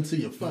 I'm coming to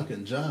your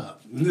fucking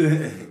job.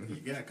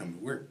 You gotta come to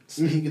work.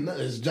 Speaking of,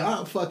 his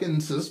job fucking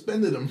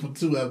suspended him for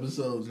 2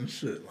 episodes and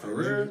shit. Like, For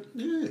real?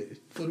 Yeah,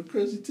 for the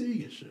Chrissy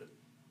Teigen shit.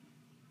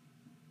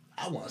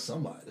 I want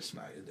somebody to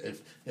smack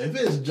it. If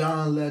it's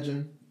John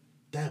Legend,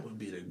 that would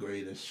be the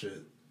greatest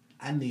shit.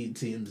 I need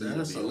TMZ to That'll be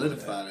on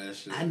solidify that. that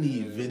shit. I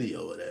need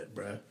video of that,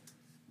 bruh.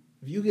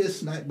 If you get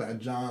smacked by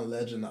John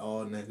Legend to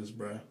all niggas,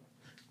 bruh,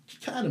 you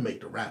kind of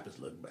make the rappers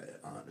look bad,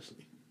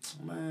 honestly.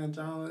 Man,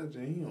 John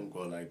Legend, he don't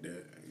go like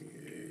that.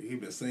 He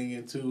been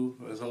singing too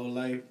his whole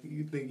life.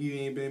 You think he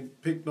ain't been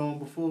picked on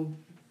before?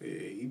 Yeah,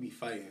 he be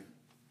fighting.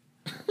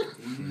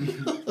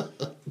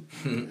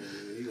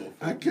 He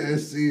I can't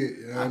see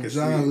it. I can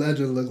John see it.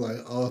 Legend look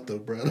like Arthur,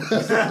 bro.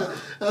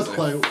 That's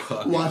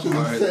like watching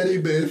a teddy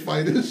bear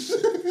fight and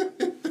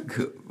shit.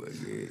 Good, but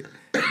yeah.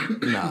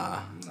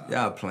 Nah.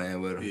 Y'all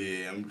playing with him.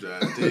 Yeah, I'm trying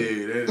to tell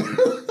you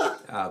that.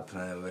 Y'all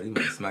playing with him.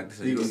 He might smack the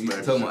shit. He gonna You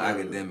smack talking the about shit out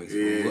of academics. him.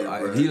 fool. Yeah,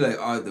 If bro. he like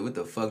Arthur, what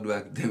the fuck do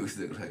academics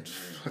look like?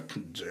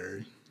 Fucking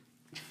Jerry.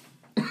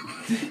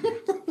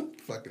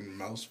 Fucking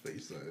mouse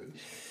face.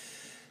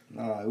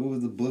 Nah, who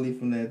was the bully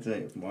from that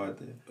tank from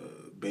Arthur?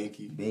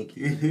 Binky.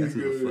 Binky. That's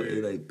who the fuck.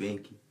 He like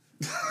Binky.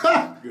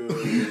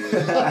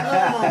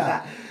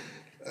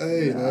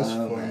 Hey, that's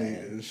Nah, funny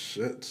man. as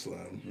shit,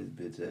 Slim. His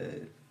bitch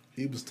ass.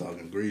 He was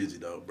talking greasy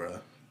though, bro.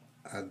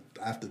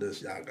 After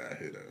this, y'all gotta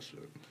hear that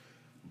shit.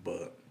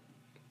 But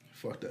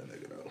fuck that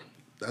nigga though.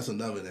 That's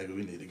another nigga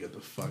we need to get the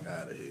fuck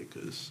out of here,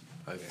 cause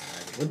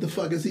what the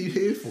fuck is he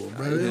here for,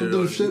 bro? They don't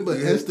do shit but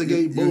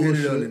instigate bullshit. You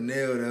hit it on the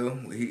nail though.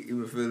 He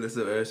was feeling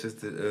so ever since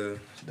the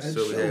That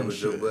show we had show with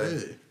Joe shit, Budden.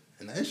 yeah.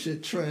 And that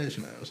shit trash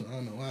now, so I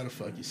don't know why the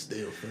fuck he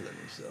still feeling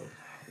himself.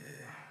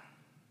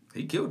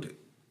 He killed it.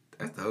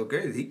 That's the whole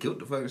crazy. He killed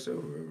the fucking show.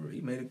 Bro.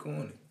 He made it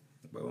corny.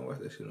 But I won't watch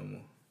that shit no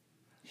more.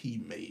 He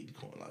made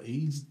corny. Like,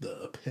 he's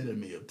the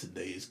epitome of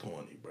today's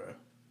corny, bro.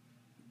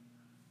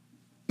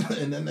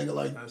 And that nigga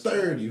like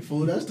 30,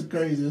 fool. That's the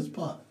craziest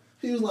part.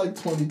 He was like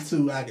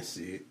 22, I can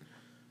see it.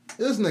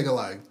 This nigga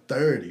like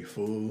 30,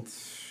 fool.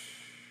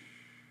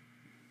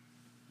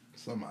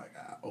 Somebody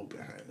got open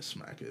hand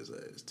smack his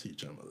ass,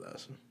 teach him a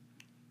lesson.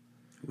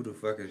 Who the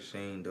fuck is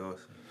Shane Dawson?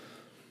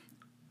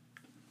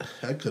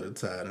 That could have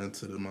tied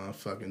into the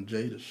motherfucking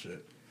Jada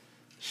shit.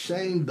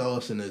 Shane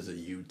Dawson is a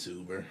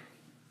YouTuber.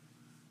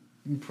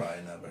 You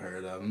probably never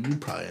heard of him. You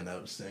probably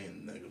never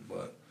seen the nigga,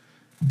 but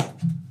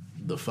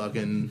the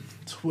fucking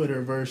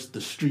Twitterverse,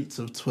 the streets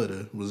of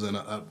Twitter, was in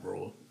an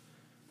uproar.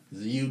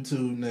 He's a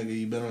YouTube nigga.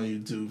 He been on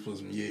YouTube for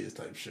some years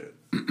type shit.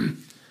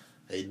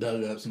 They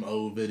dug up some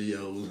old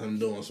videos, him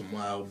doing some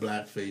wild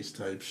blackface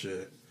type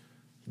shit.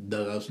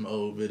 Dug up some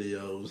old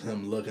videos,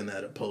 him looking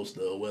at a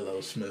poster of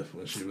Willow Smith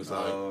when she was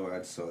like,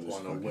 I saw this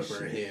want to whip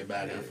her shit. head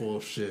back and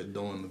forth shit,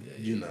 doing,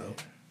 you know.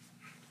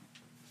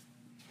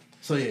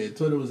 So yeah,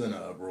 Twitter was in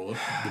an uproar.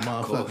 The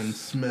motherfucking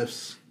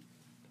Smiths.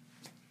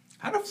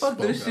 How the fuck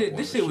did this Spoke up shit? on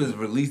This the shit was shit.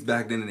 released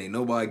back then and ain't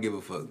nobody give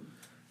a fuck.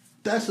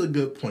 That's a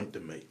good point to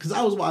make. Because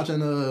I was watching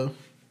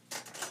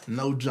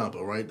No Jumper,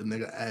 right? The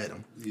nigga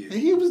Adam. Yeah. And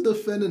he was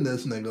defending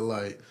this nigga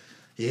like,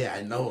 yeah,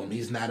 I know him.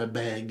 He's not a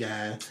bad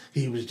guy.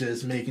 He was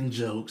just making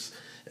jokes.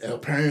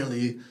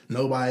 Apparently,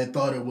 nobody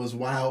thought it was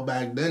wild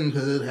back then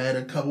because it had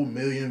a couple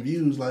million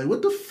views. Like,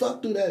 what the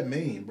fuck do that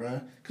mean,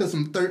 bruh? Because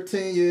some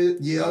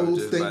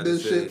 13-year-olds think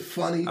this shit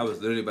funny. I was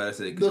literally about to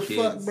say, The because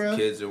fuck, bruh?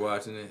 kids are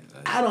watching it.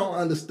 Like, I don't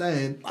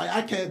understand. Like,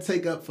 I can't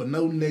take up for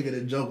no nigga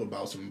to joke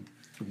about some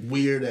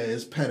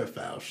weird-ass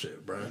pedophile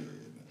shit, bruh.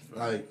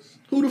 Like,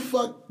 who the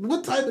fuck,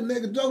 what type of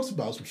nigga jokes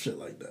about some shit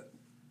like that?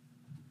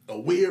 A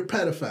weird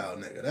pedophile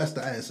nigga. That's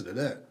the answer to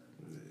that.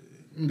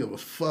 I don't give a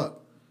fuck.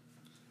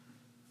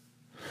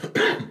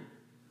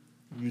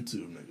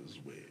 YouTube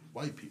niggas weird.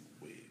 White people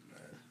weird,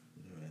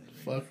 man.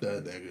 Fuck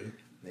that nigga.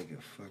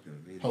 Nigga fucking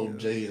video. Hope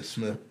Jay and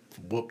Smith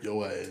whoop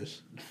your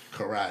ass.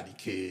 Karate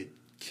Kid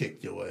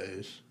kick your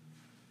ass.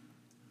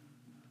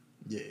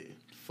 Yeah,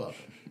 fuck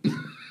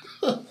him.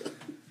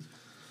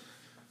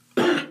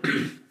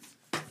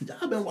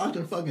 Y'all been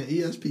watching fucking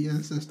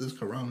ESPN since this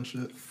corona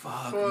shit?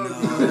 Fuck no.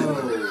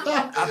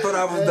 I thought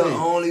I was the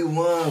only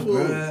one,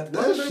 bruh.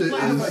 That shit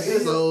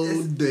is so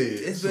dead.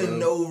 It's been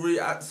no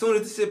as soon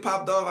as the shit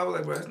popped off, I was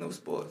like, bro, that's no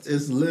sports.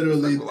 It's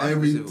literally It's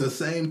like the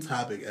same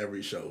topic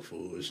every show,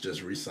 fool. It's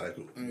just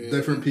recycled. Yeah.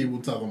 Different people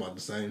talking about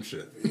the same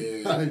shit.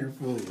 Yeah. You're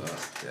fool.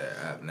 Yeah,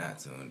 I have not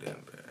tuned in,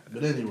 bro.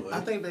 But anyway.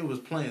 I think they was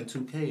playing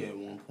 2K at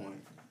one point.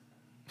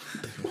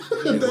 It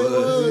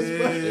was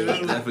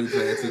definitely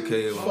playing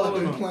 2K.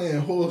 Fucking playing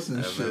horse and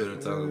I shit.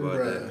 remember talking about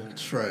that.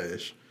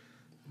 Trash.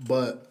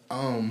 But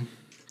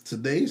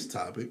today's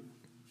topic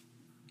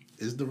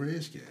is the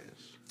Redskins.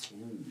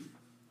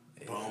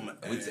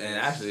 And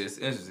actually, it's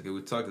interesting because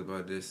we talked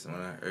about this on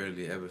our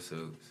early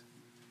episodes.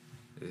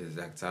 This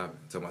exact topic.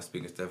 Talking about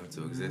speaking stuff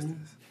into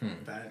existence.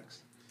 Facts.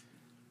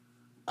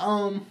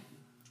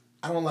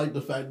 I don't like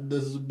the fact that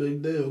this is a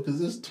big deal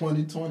because it's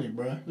 2020,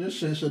 bruh. This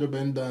shit should have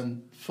been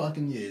done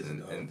fucking years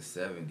ago. In the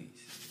 70s.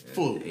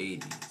 Fool. In the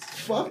 80s.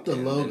 Fuck the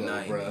logo,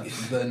 bruh.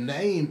 90s. The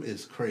name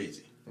is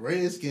crazy.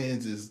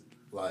 Redskins is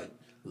like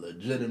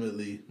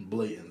legitimately,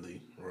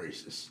 blatantly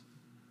racist.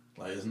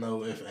 Like there's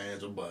no ifs,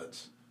 ands, or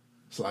buts.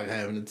 It's like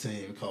having a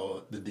team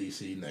called the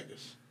DC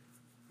Niggas.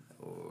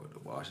 Or the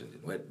Washington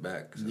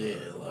Wetbacks. Yeah,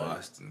 Or the like-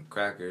 Boston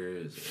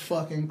Crackers.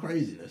 Fucking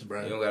craziness,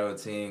 bruh. You don't got a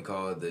team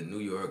called the New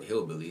York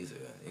Hillbillies.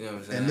 You know what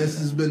I'm saying? And this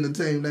has been the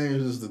team name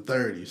since the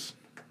 30s.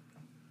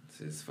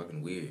 It's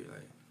fucking weird.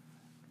 Like,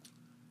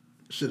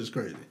 Shit is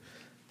crazy.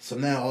 So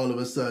now all of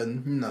a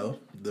sudden, you know,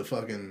 the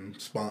fucking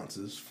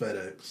sponsors,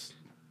 FedEx,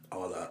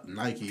 all that,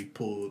 Nike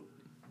pulled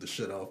the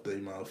shit off their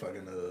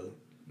motherfucking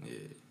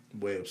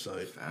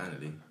website.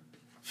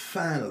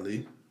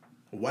 finally.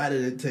 Why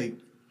did it take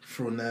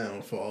for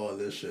now for all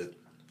this shit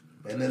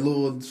And that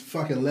little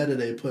fucking letter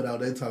they put out,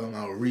 they talking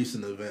about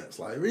recent events.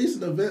 Like,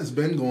 recent events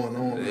been going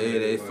on. Yeah,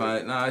 they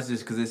find. Nah, it's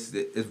just because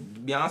it's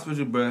be honest with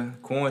you,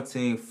 bruh,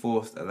 quarantine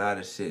forced a lot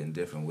of shit in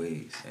different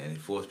ways. And it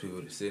forced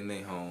people to sit in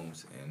their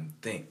homes and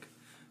think.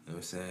 You know what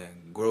I'm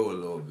saying? Grow a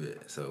little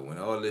bit. So when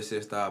all this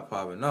shit started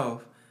popping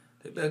off,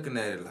 they looking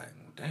at it like,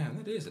 damn,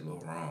 that is a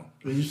little wrong.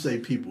 When you say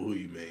people, who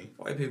you mean?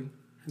 White people.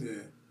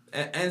 Yeah.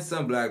 And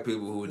some black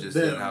people who were just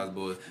sitting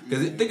houseboys.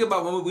 Because think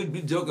about when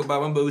we joke about,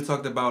 remember we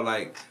talked about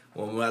like,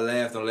 when I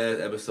laughed on last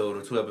episode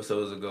or 2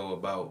 episodes ago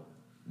about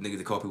niggas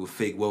that call people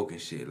fake woke and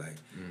shit. Like,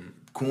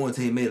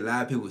 quarantine made a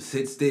lot of people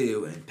sit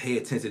still and pay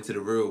attention to the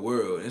real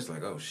world. And it's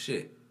like, oh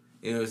shit.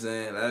 You know what I'm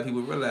saying? A lot of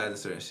people realizing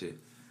certain shit.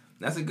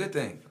 That's a good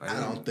thing. Like, I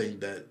don't think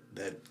that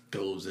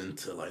goes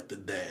into like the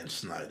Dan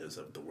Snyders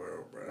of the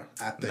world, bro.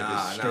 I think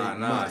it's straight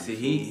money. See,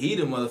 he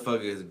the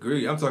motherfucker is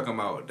greedy. I'm talking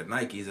about the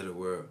Nikes of the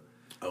world.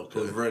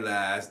 Okay. Who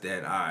realized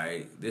that, all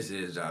right, this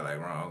is y'all like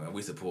wrong, and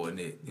we supporting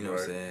it. You know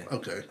what I'm saying?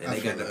 Okay. And they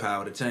got the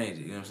power to change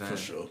it. You know what I'm saying? For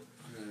sure.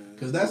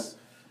 Because that's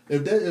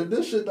if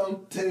this shit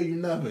don't tell you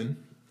nothing,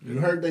 you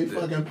hurt they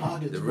fucking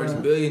pockets. The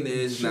rich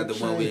billionaires is not the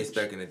one we change.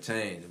 expecting to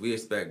change. We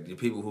expect the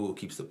people who will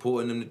keep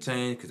supporting them to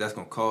change, because that's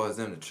gonna cause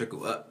them to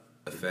trickle up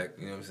effect.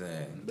 You know what I'm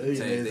saying?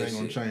 Billionaires ain't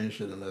gonna change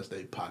shit unless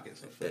they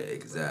pockets affect.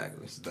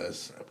 Exactly. It's that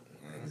simple.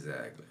 Man.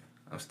 Exactly.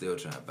 I'm still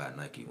trying to buy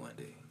Nike one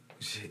day.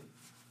 Shit.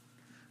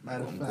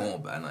 Matter of I'm fact, going to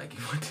buy Nike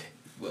one day.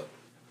 Well,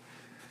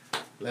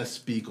 let's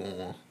speak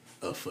on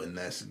a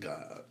finesse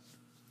god,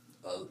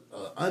 a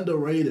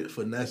underrated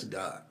finesse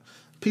god.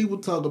 People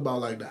talk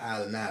about like the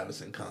Allen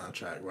Iverson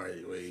contract,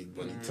 right? Where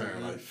when he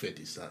turned like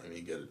 50 something,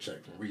 he get a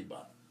check from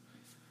Reebok.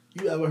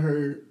 You ever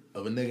heard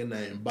of a nigga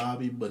named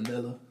Bobby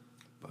Bonilla?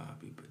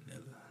 Bobby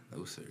Bonilla,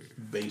 no sir.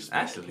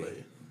 Baseball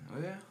player.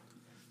 Oh yeah.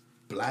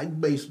 Black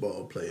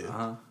baseball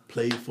player.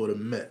 Played for the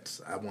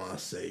Mets. I want to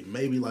say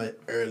maybe like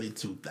early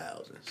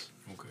 2000s.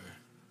 Okay.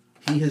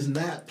 He has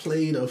not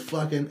played a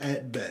fucking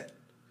at bat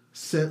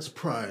since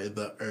probably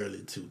the early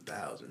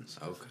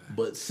 2000s. Okay.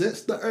 But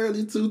since the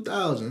early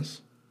 2000s,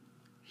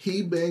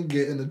 he been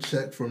getting a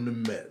check from the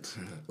Mets.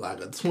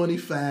 Like a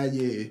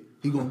 25-year.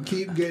 He gonna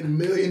keep getting $1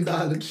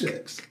 million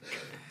checks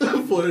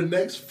for the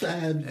next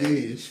 5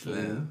 years.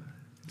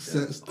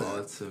 Since then.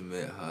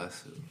 Ultimate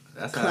hustle.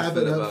 That's Clap how I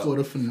feel it up about, for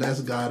the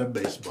finesse god of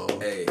baseball.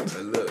 Hey,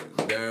 but look,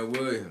 Darren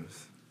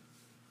Williams.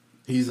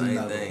 He's Same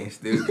another thing. one.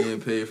 Still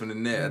getting paid from the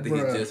net. I think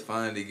Bruh. he just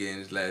finally getting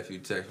his last few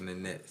checks from the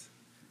Nets.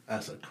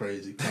 That's a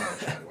crazy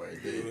contract right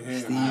there.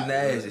 Steve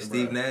Nash. Is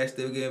Steve Nash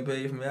still getting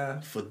paid from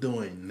y'all? For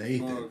doing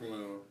Nathan.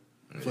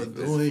 For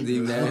Steve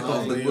doing Nash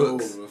off the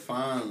books.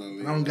 I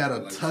don't got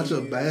a touch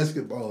of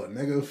basketball,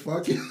 nigga.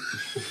 Fuck it.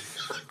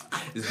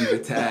 This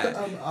nigga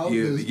tired.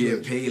 You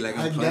get paid like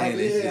I'm playing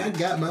this shit. I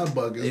got my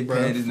buckets, They bro.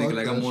 paying this nigga Fuck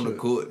like that I'm on the shit.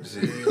 court and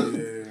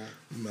shit.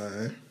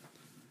 Man.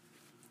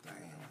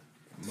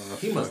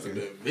 He must have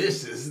been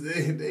vicious.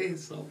 They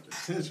saw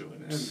potential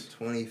in that.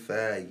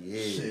 25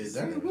 years. Shit,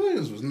 Darren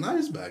Williams was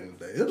nice back in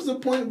the day. It was a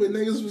point where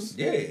niggas was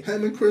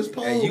him and Chris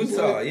Paul. At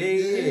Utah, like,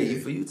 yeah.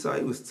 For Utah,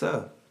 he was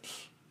tough.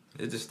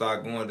 It just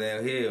started going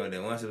downhill, and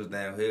then once it was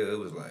downhill, it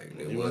was like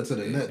He went to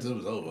the Nets. It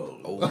was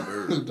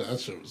over. That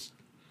shit was.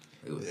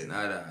 It was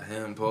not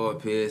him, Paul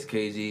Pierce,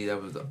 KG.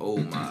 That was the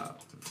old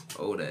mob,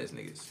 old ass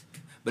niggas.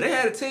 But they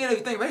had a team.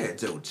 Everything. They had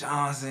Joe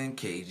Johnson,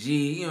 KG.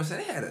 You know what I'm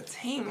saying? They had a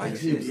team like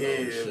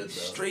this.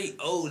 Straight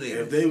old.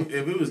 If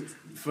it was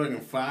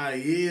fucking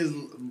 5 years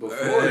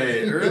before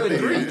that,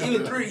 early,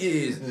 even 3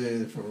 years.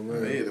 Yeah, for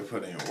real. They had to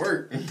put in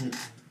work.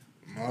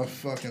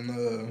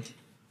 Motherfucking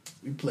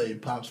we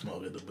played Pop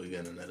Smoke at the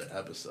beginning of the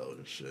episode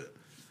and shit.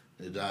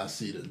 Did y'all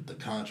see the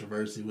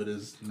controversy with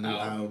his new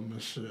album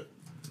and shit?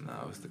 No,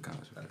 it's the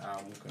controversy.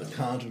 The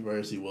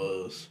controversy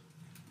was,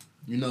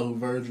 you know who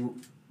Virgil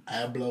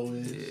Abloh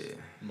is? Yeah.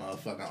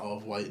 Motherfucking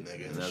off-white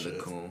nigga and Another shit.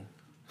 coon.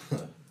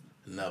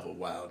 Another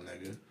wild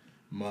nigga.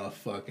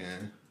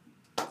 Motherfucking.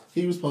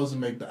 He was supposed to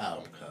make the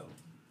album cover.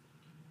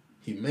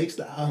 He makes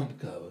the album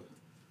cover,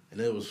 and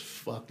it was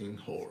fucking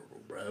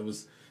horrible, bro.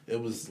 It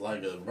was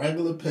like a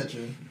regular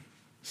picture,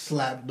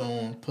 slapped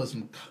on, put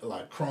some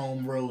like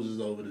chrome roses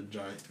over the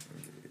joint,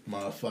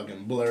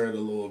 motherfucking blurred a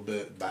little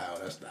bit. Bow,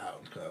 that's the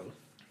album cover.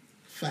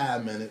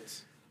 5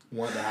 minutes.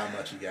 Wonder how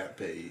much he got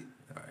paid.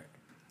 All right.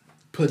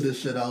 Put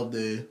this shit out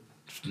there.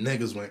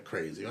 Niggas went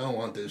crazy. I don't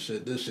want this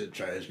shit. This shit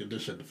trash. Get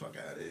this shit the fuck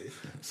out of here.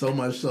 So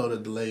much so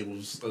that the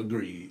labels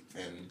agreed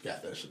and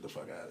got that shit the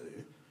fuck out of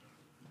here.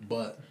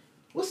 But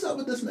what's up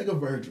with this nigga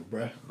Virgil,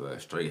 bruh? But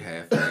straight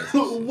half-ass.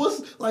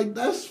 What's like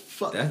that's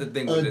the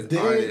thing with a this dead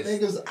artist.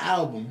 nigga's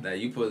album. Now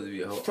you supposed to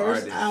be a whole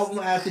First artist. album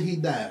after he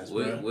dies,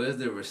 bruh. Where's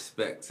the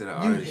respect to the You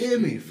artist? hear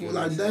me? You Fool? know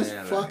Like what I'm that's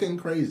saying? fucking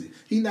crazy.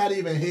 He not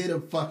even here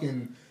to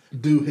fucking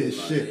do his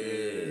shit.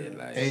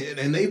 Yeah, like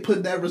And they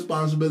put that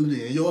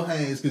responsibility in your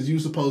hands because you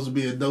supposed to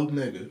be a dope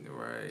nigga.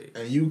 right.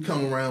 And you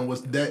come around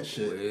with that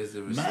shit. Where's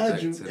the respect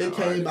Mind you, to the it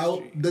came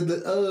out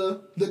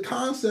artistry? the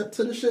concept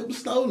to the shit was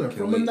stolen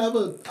from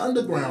another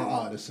underground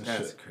artist and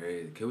That's shit.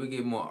 crazy. Can we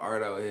get more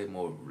art out here?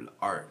 More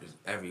art just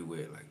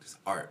everywhere. Like just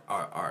art.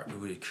 We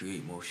really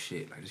create more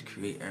shit. Like just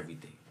create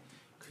everything.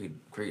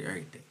 create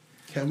everything.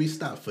 Can we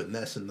stop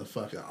finessing the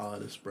fucking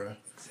artists, bro?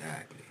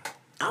 Exactly.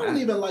 I don't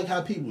even like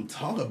how people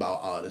talk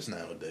about artists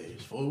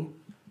nowadays, fool.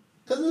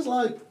 Because it's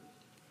like,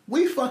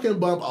 we fucking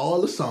bump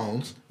all the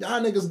songs.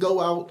 Y'all niggas go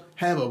out,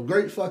 have a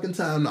great fucking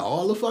time to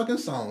all the fucking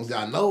songs.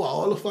 Y'all know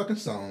all the fucking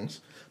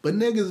songs. But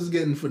niggas is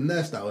getting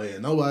finessed out here.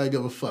 Nobody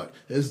give a fuck.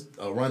 It's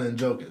a running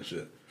joke and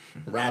shit.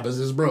 Rappers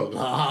is broke.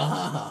 Ha ha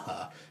ha ha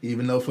ha.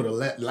 Even though for the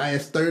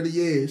last 30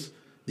 years,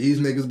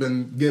 these niggas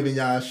been giving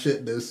y'all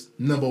shit that's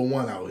number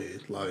one out here.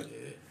 Like,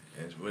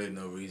 Yeah, there's really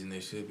no reason they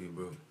should be,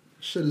 bro.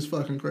 Shit is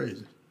fucking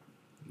crazy.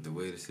 The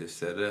way this is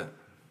set up.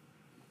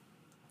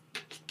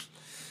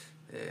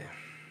 Yeah.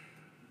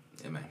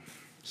 Yeah, man.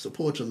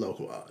 Support your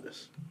local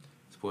artists.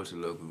 Support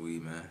your local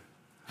weed, man.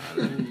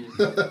 Holla.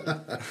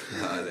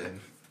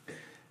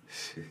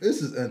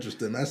 This is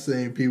interesting. I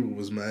seen people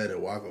was mad at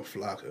Waka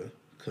Flocka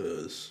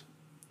because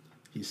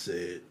he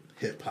said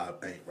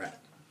hip-hop ain't rap.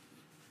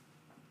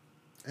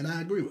 And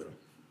I agree with him.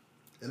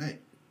 It ain't.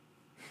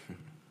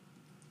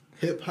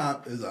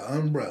 Hip-hop is an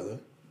umbrella,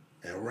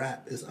 and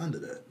rap is under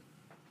that.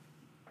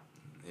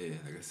 Yeah,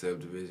 like a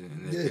subdivision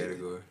in that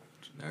category.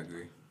 I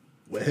agree.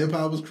 When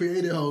hip-hop was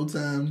created the whole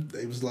time,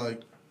 they was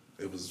like,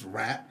 it was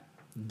rap,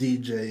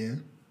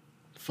 DJing,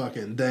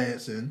 fucking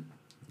dancing,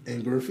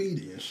 and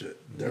graffiti and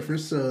shit.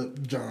 Different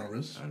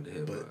sub-genres. Under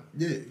hip-hop. But,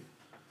 yeah.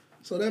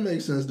 So that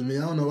makes sense to me.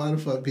 I don't know why the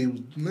fuck people,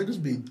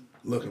 niggas be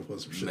looking for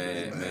some shit.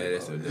 Man,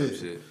 that's some dumb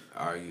shit.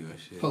 Argue and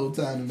shit. Whole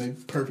time it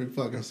make perfect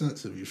fucking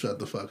sense if you shut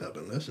the fuck up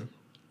and listen.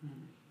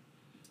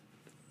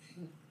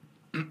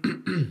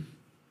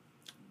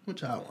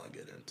 What y'all want to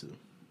get into?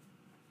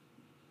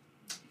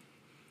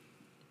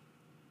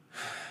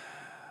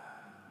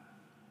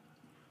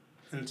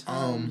 In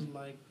times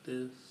like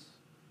this,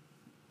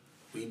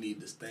 we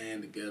need to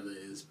stand together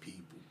as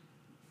people.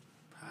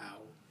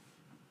 Power,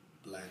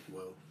 black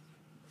wealth.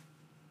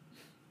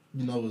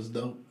 You know what's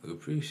dope? We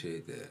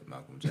appreciate that,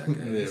 Malcolm Jackass.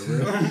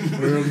 Yeah,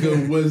 real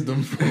good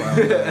wisdom from our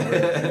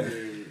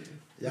man.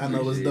 Y'all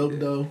know what's dope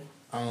though?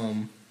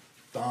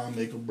 Thon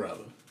make a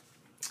brother.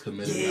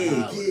 Committed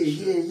to Howard.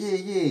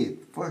 Yeah.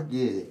 Fuck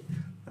yeah.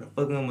 How the fuck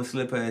I'm gonna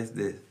slip past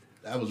this?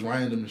 That was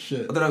random as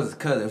shit. I thought that was his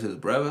cousin. Was it his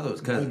brother? I thought it was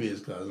his cousin. Maybe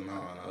his cousin.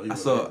 I don't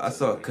know. I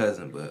saw a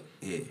cousin, but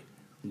yeah.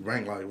 He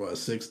ranked like,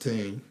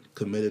 16.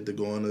 Committed to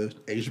going to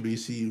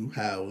HBCU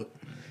Howard.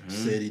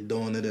 Said he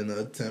doing it in an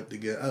attempt to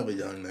get other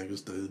young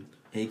niggas to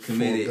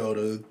go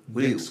to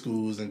big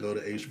schools and go to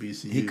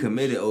HBCU. He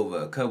committed over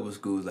a couple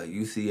schools like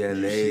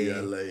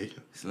UCLA.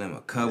 Slim, a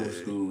couple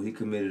schools. He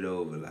committed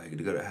over like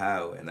to go to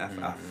Howard, and I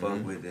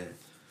fuck with that.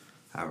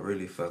 I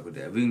really fuck with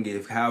that.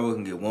 If Howard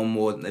can get one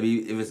more,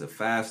 maybe if it's a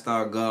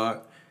 5-star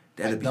guard,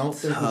 that'd be tough. I don't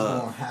think it's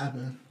gonna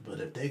happen, but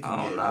if they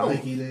can get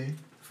Ricky there.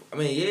 I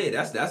mean, yeah,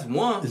 that's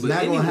one. It's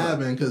not gonna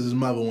happen because his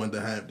mother went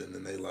to Hampton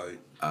and they like.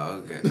 Oh,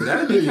 okay.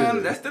 That'd be kind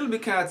of. That still be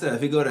kind of tough.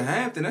 If you go to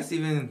Hampton, that's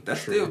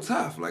still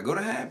tough. Like go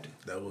to Hampton.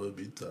 That would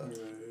be tough.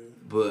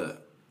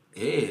 But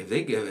yeah,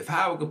 if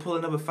Howard could pull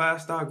another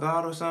 5-star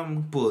guard or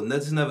something, pull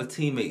another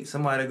teammate,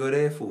 somebody to go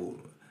there for.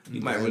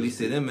 You might really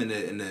see them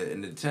in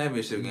the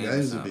championship game.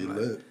 Games would be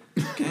lit.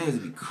 Games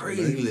would be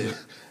crazy lit.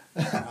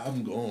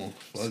 I'm going.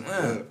 Fuck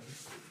that.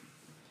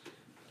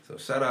 So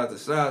shout out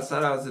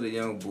to the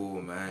young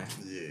bull, man.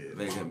 Yeah,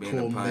 making being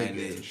a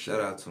pioneer. Shout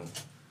out to him.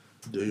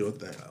 Do your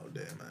thing out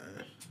there, man.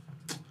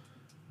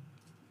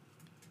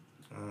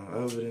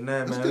 Other than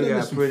that, man, we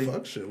got pretty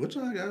fuck shit. What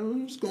y'all got?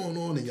 What's going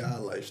on in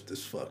y'all life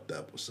that's fucked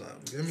up or something?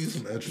 Give me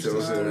some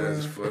interesting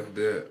stories. Fucked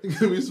up.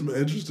 Give me some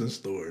interesting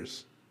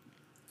stories.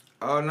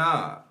 Oh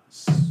nah.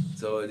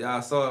 So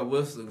y'all saw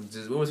what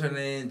was her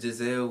name?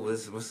 Giselle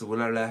was the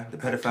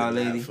pedophile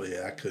lady.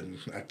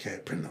 I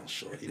can't pronounce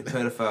shorty. The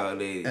pedophile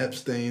lady.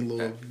 Epstein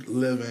little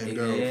living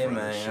girlfriend. Yeah,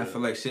 man. Shit. I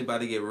feel like shit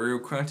about to get real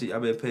crunchy. Y'all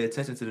better pay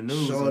attention to the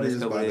news. Shorty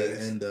is about to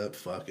end up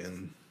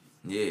fucking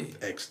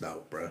X'd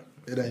out, bro.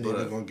 It ain't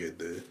even gonna get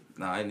there.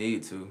 Nah, I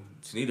need to.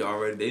 She need to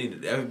already. They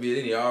need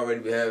to already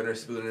be having her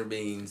spilling her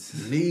beans.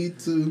 Need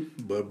to,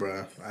 but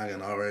bro, I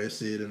can already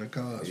see it in the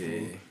cars.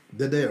 Yeah.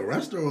 Did they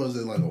arrest her or was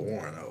it like a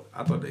warrant out?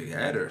 I thought they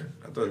had her.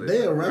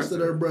 They arrested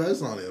her, bro.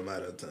 It's only a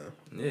matter of time.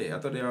 Yeah, I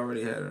thought they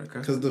already had her.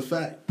 Because the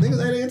fact,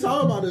 niggas ain't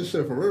talking about this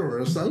shit for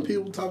real. Some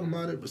people talking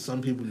about it, but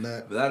some people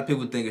not. But a lot of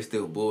people think it's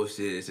still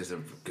bullshit. It's just a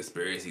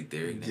conspiracy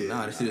theory.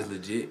 Nah, this shit is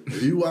legit.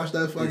 If you watch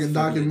that fucking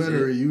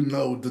documentary, you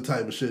know the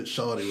type of shit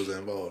Shawty was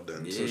involved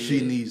in. Yeah. So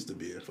she needs to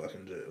be in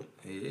fucking jail.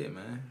 Yeah,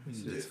 man.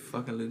 It's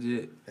fucking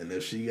legit. And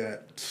if she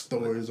got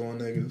stories on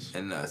niggas.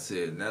 And I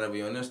said, now that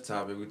we on this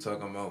topic, we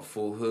talking about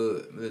full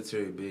hood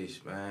military base,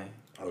 man.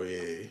 Oh,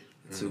 yeah.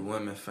 2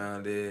 women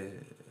found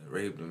dead,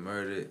 raped and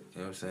murdered.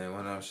 You know what I'm saying?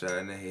 One of them shot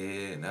in the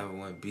head, another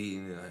one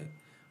beaten. Like,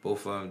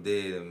 both of them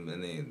dead and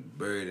then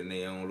buried in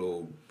their own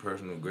little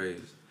personal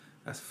graves.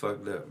 That's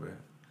fucked up, bro.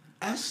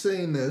 I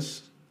seen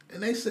this,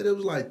 and they said it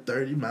was like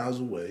 30 miles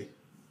away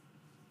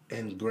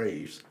in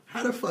graves.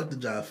 How the fuck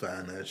did y'all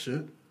find that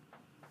shit?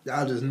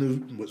 Y'all just knew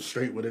what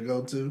street would it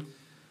go to?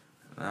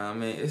 I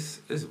mean, it's.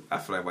 I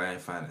feel like why I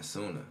ain't find it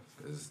sooner.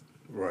 Cause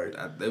Right.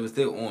 They was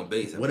still on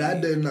base. What I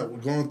did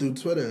not going through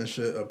Twitter and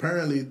shit.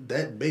 Apparently,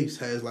 that base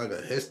has like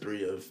a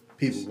history of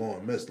people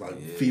going missing, like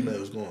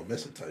females going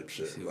missing type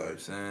shit. See like, what I'm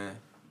saying?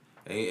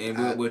 And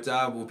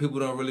what people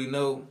don't really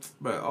know,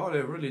 bro. All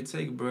it really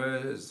take, bro,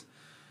 is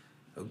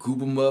a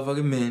group of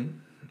motherfucking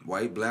men,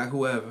 white, black,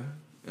 whoever.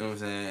 You know what I'm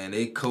saying? And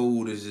they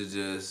code is to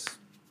just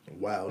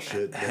wild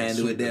shit.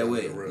 Handle it that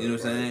way. You know what I'm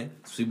saying?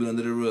 Sweep it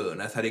under the rug, and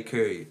that's how they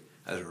carry it.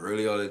 That's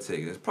really all it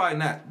takes. It's probably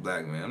not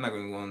black, man. I'm not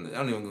gonna go on. I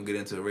don't even gonna get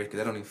into the race because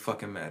that don't even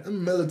fucking matter. The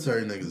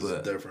military niggas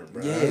is different,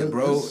 bro. Yeah,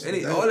 bro.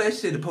 All that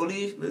shit, the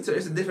police, military,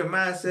 it's a different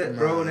mindset,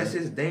 bro. And that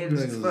shit's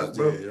dangerous as fuck,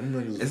 bro.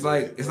 It's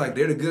like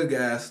they're the good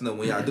guys. So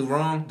when y'all do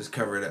wrong, just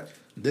cover it up.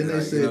 Then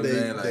they said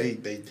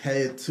they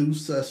had 2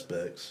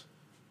 suspects.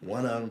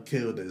 One of them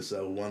killed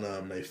themselves. One of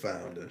them they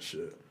found and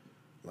shit.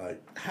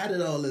 Like, how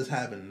did all this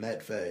happen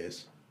that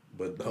fast?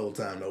 But the whole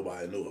time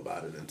nobody knew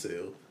about it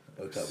until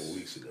a couple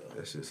weeks ago.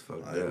 That shit's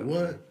fucked like, up.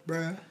 What,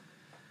 bruh?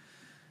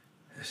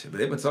 That shit, but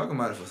they've been talking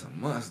about it for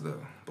some months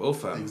though.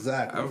 Both of them.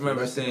 Exactly. I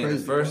remember seeing the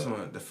first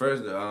one.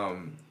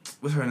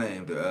 What's her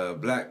name? The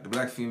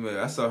black female.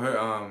 I saw her.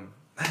 I'm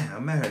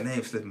at her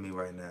name slipping me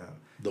right now.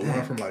 The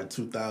one from like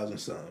 2000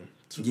 something.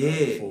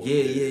 Yeah.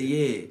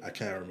 I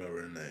can't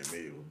remember her name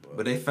either.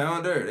 But they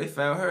found her. They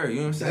found her. You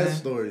know what I'm saying? That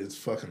story is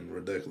fucking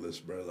ridiculous,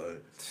 bro.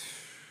 Like,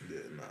 yeah,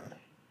 nah.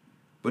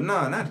 But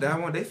no, not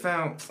that one. They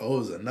found. Oh, it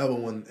was another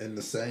one in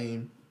the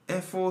same. In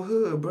Fort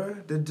Hood, bro.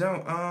 The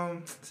jump.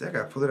 See, I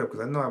gotta pull it up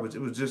because I know it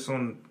was just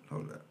on.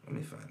 Hold up, let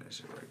me find that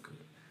shit right quick.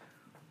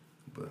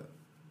 But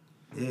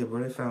yeah,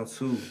 bro, they found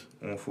 2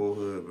 on Fort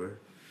Hood, bro.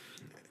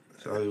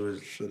 So it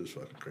was shit is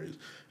fucking crazy.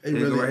 They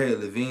really, go right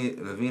here,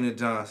 Lavina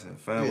Johnson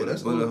found with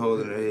a bullet hole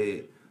in her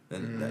head.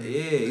 And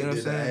you know what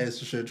I'm saying? Ass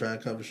and shit, trying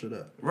to cover shit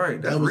up.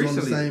 Right, that's that was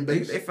recently. On the same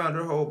base. They found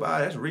her whole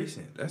body. That's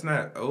recent. That's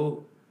not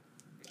old.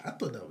 I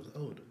thought that was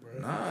older,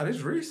 bro. Nah,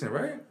 that's recent,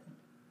 right?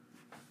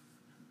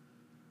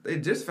 I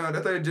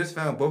thought they just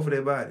found both of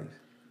their bodies.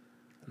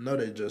 No,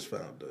 they just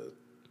found the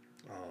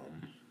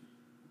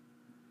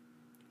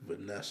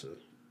Vanessa.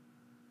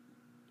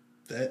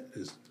 That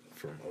is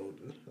from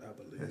older, I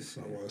believe.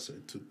 I want to say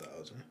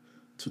 2000.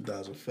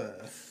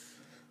 2005.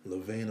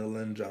 Lavina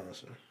Lynn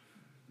Johnson.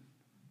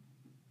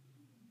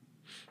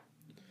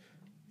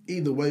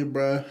 Either way,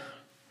 bruh,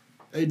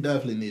 they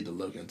definitely need to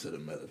look into the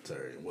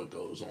military and what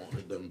goes on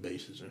at them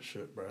bases and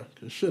shit, bruh.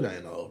 Because shit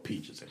ain't all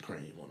peaches and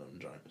cream on them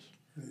joints.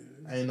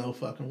 Yeah. Ain't no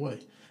fucking way.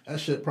 That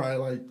shit probably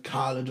like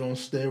college on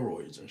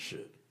steroids and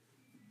shit.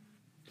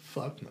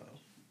 Fuck no.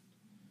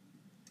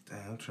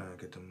 Damn, I'm trying to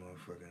get the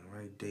motherfucking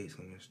right dates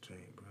on this stream,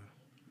 bro.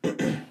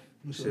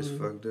 This shit's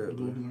fucked up,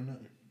 bro.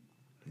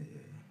 Yeah.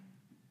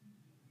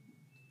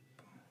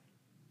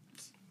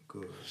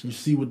 Good. You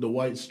see what the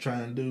whites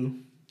trying to do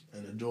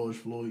in the George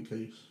Floyd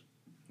case?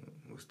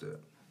 What's that?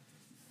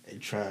 They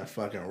try and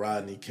fucking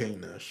Rodney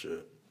King that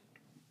shit.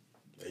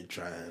 They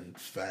try and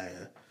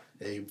find...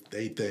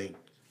 They think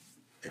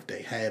if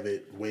they have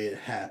it where it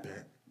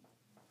happened,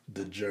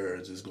 the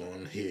judge is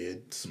going to hear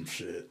some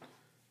shit.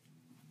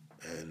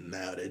 And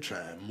now they try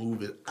and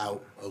move it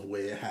out of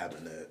where it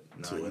happened at.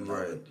 No, you're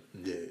right.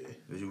 Yeah.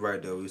 But you're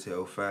right, though. We said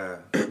 05.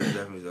 That's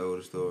definitely the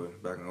older story.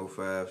 Back in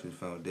 05, she was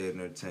found dead in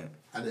her tent.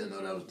 I didn't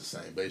know that was the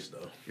same base,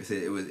 though. It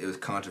said it was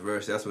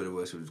controversial. That's what it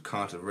was. She was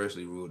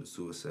controversially ruled a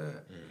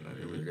suicide.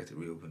 They really got to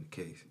reopen the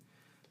case.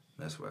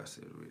 That's why I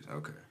said the reason.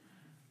 Okay.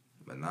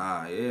 But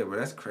nah, yeah, but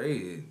that's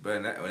crazy.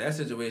 But when that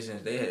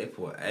situation, they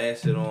poured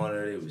acid on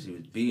her. She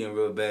was beaten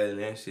real bad and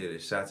that shit. They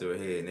shot to her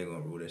head and they're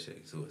going to rule that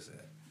shit suicide.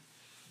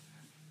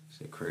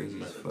 Shit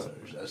crazy as fuck.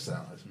 That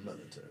sounds like some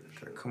military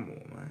shit. Come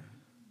on, man.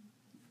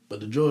 But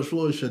the George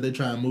Floyd shit, they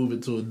try and move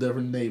it to a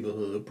different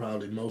neighborhood,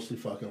 probably mostly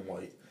fucking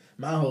white.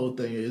 My whole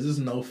thing is, there's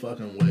no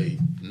fucking way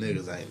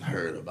niggas ain't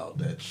heard about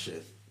that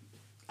shit.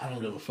 I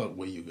don't give a fuck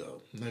where you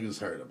go. Niggas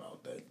heard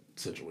about that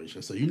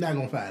situation. So you're not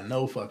gonna find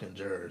no fucking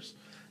jurors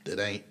that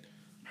ain't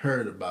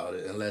heard about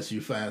it unless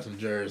you find some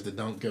jurors that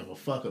don't give a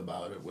fuck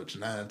about it, which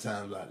 9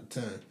 times out of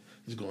 10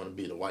 is going to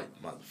be the white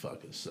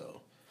motherfuckers.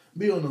 So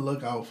be on the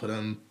lookout for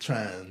them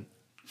trying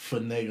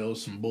finagle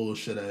some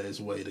bullshit ass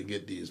way to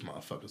get these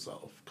motherfuckers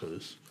off,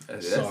 cause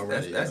that's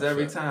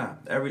every time.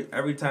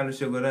 Every time the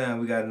shit go down,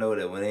 we gotta know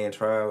that when they in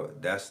trial,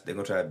 they're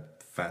gonna try to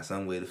find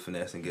some way to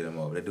finesse and get them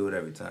off. They do it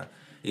every time.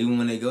 Even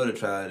when they go to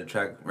trial, the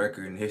track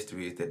record and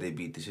history is that they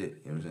beat the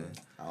shit. You know what I'm saying?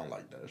 I don't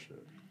like that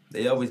shit.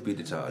 They always beat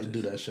the charges. They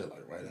do that shit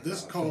like right now.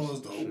 This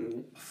caused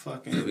the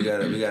fucking. So we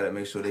gotta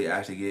make sure they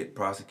actually get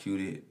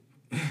prosecuted.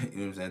 You know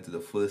what I'm saying, to the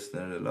fullest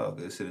extent of the law.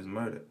 Cause this shit is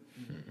murder.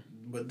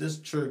 But this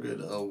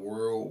triggered a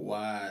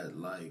worldwide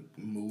like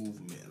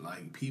movement.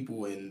 Like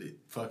people in the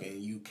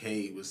fucking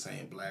UK was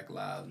saying Black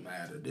Lives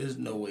Matter. There's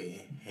no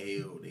way in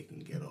hell they can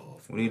get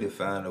off. We need to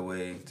find a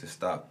way to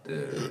stop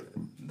the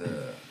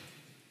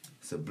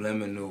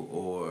subliminal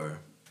or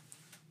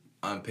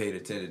unpaid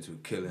attention to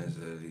killings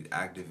of these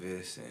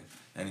activists and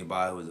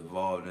anybody who's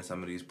involved in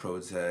some of these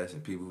protests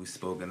and people who's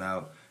spoken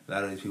out. A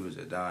lot of these people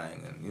are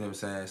dying, and you know what I'm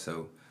saying?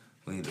 So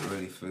we need to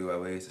really figure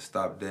out ways to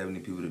stop that. We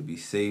need people to be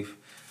safe.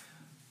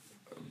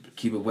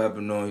 Keep a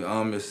weapon on you,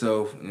 arm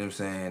yourself, you know what I'm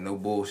saying? No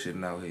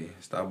bullshitting out here.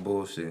 Stop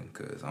bullshitting,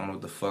 because I don't know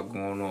what the fuck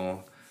going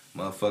on.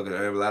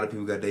 Motherfucker, a lot of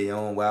people got their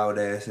own wild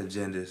ass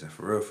agendas, and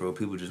for real,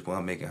 people just want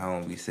to make it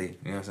home, be safe,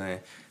 you know what I'm saying?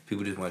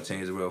 People just want to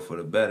change the world for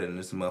the better, and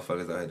there's some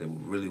motherfuckers out here that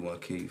really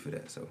want to kill you for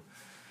that, so.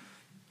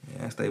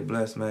 Yeah, stay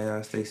blessed, man.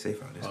 Y'all stay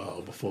safe out there.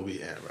 Oh, before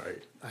we end,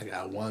 right? I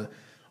got one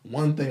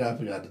thing I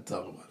forgot to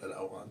talk about that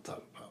I want to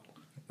talk about.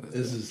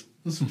 This is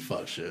some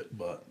fuck shit,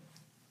 but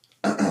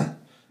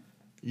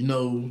you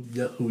know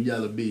who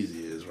Yella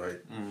Beezy is, right?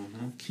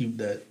 Mm-hmm. Keep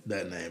that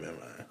name in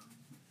mind.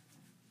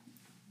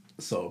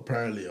 So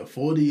apparently a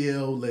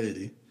 40-year-old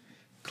lady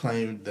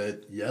claimed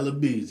that Yella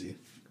Beezy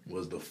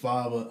was the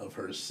father of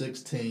her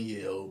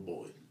 16-year-old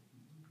boy.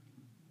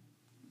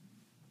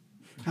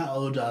 How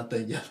old y'all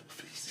think Yella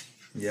Beezy?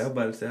 Yeah, I'm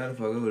about to say, how the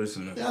fuck old is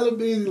this? Yella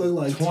Beezy look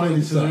like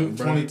 20-something,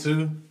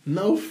 22?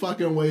 No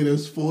fucking way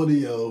this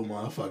 40-year-old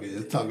motherfucker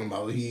is talking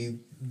about he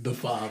the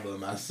father of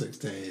my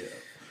 16-year-old.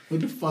 What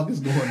the fuck is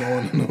going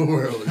on in the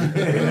world?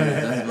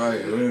 That's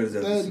right. Where is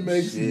that? That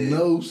makes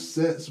no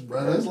sense,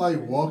 bro. That's like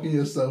walking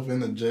yourself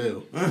into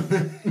jail. Let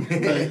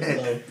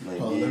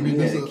me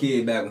had a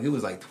kid back when he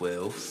was like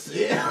 12.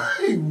 Yeah,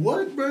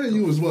 what, bro?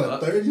 You was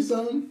what,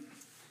 30-something?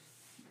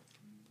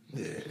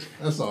 Yeah,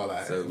 that's all I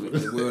have. So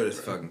the world is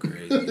fucking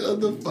crazy.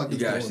 What the fuck you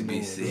is guys should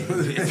be sick. I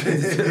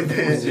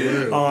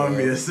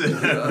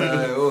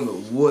don't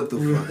know what the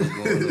fuck is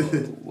going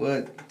on.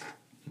 What?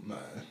 Nah,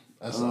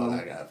 that's all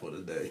I got for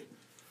today.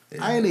 We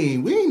ain't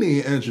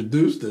even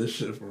introduced this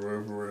shit for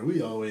real.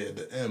 We all the way at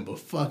the end, but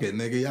fuck it,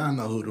 nigga. Y'all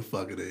know who the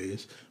fuck it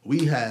is.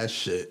 We had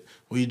shit.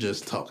 We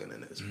just talking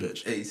in this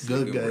bitch.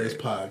 Good Guys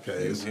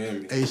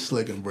Podcast. A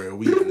Slick and Bread.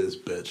 We in this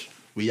bitch.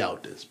 We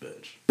out this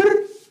bitch.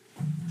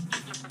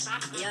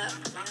 Yeah.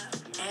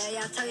 Hey,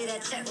 I told you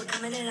that check was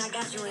coming in. I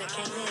got you when it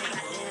came in.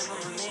 Goddamn,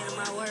 I'm a man of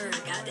my word.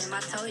 Goddamn, I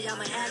told you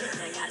I'ma have it.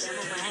 Goddamn,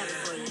 I'ma have it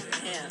for you.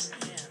 Yeah.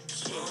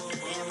 Shit.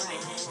 Damn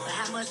right. But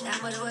how much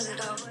was it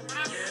though?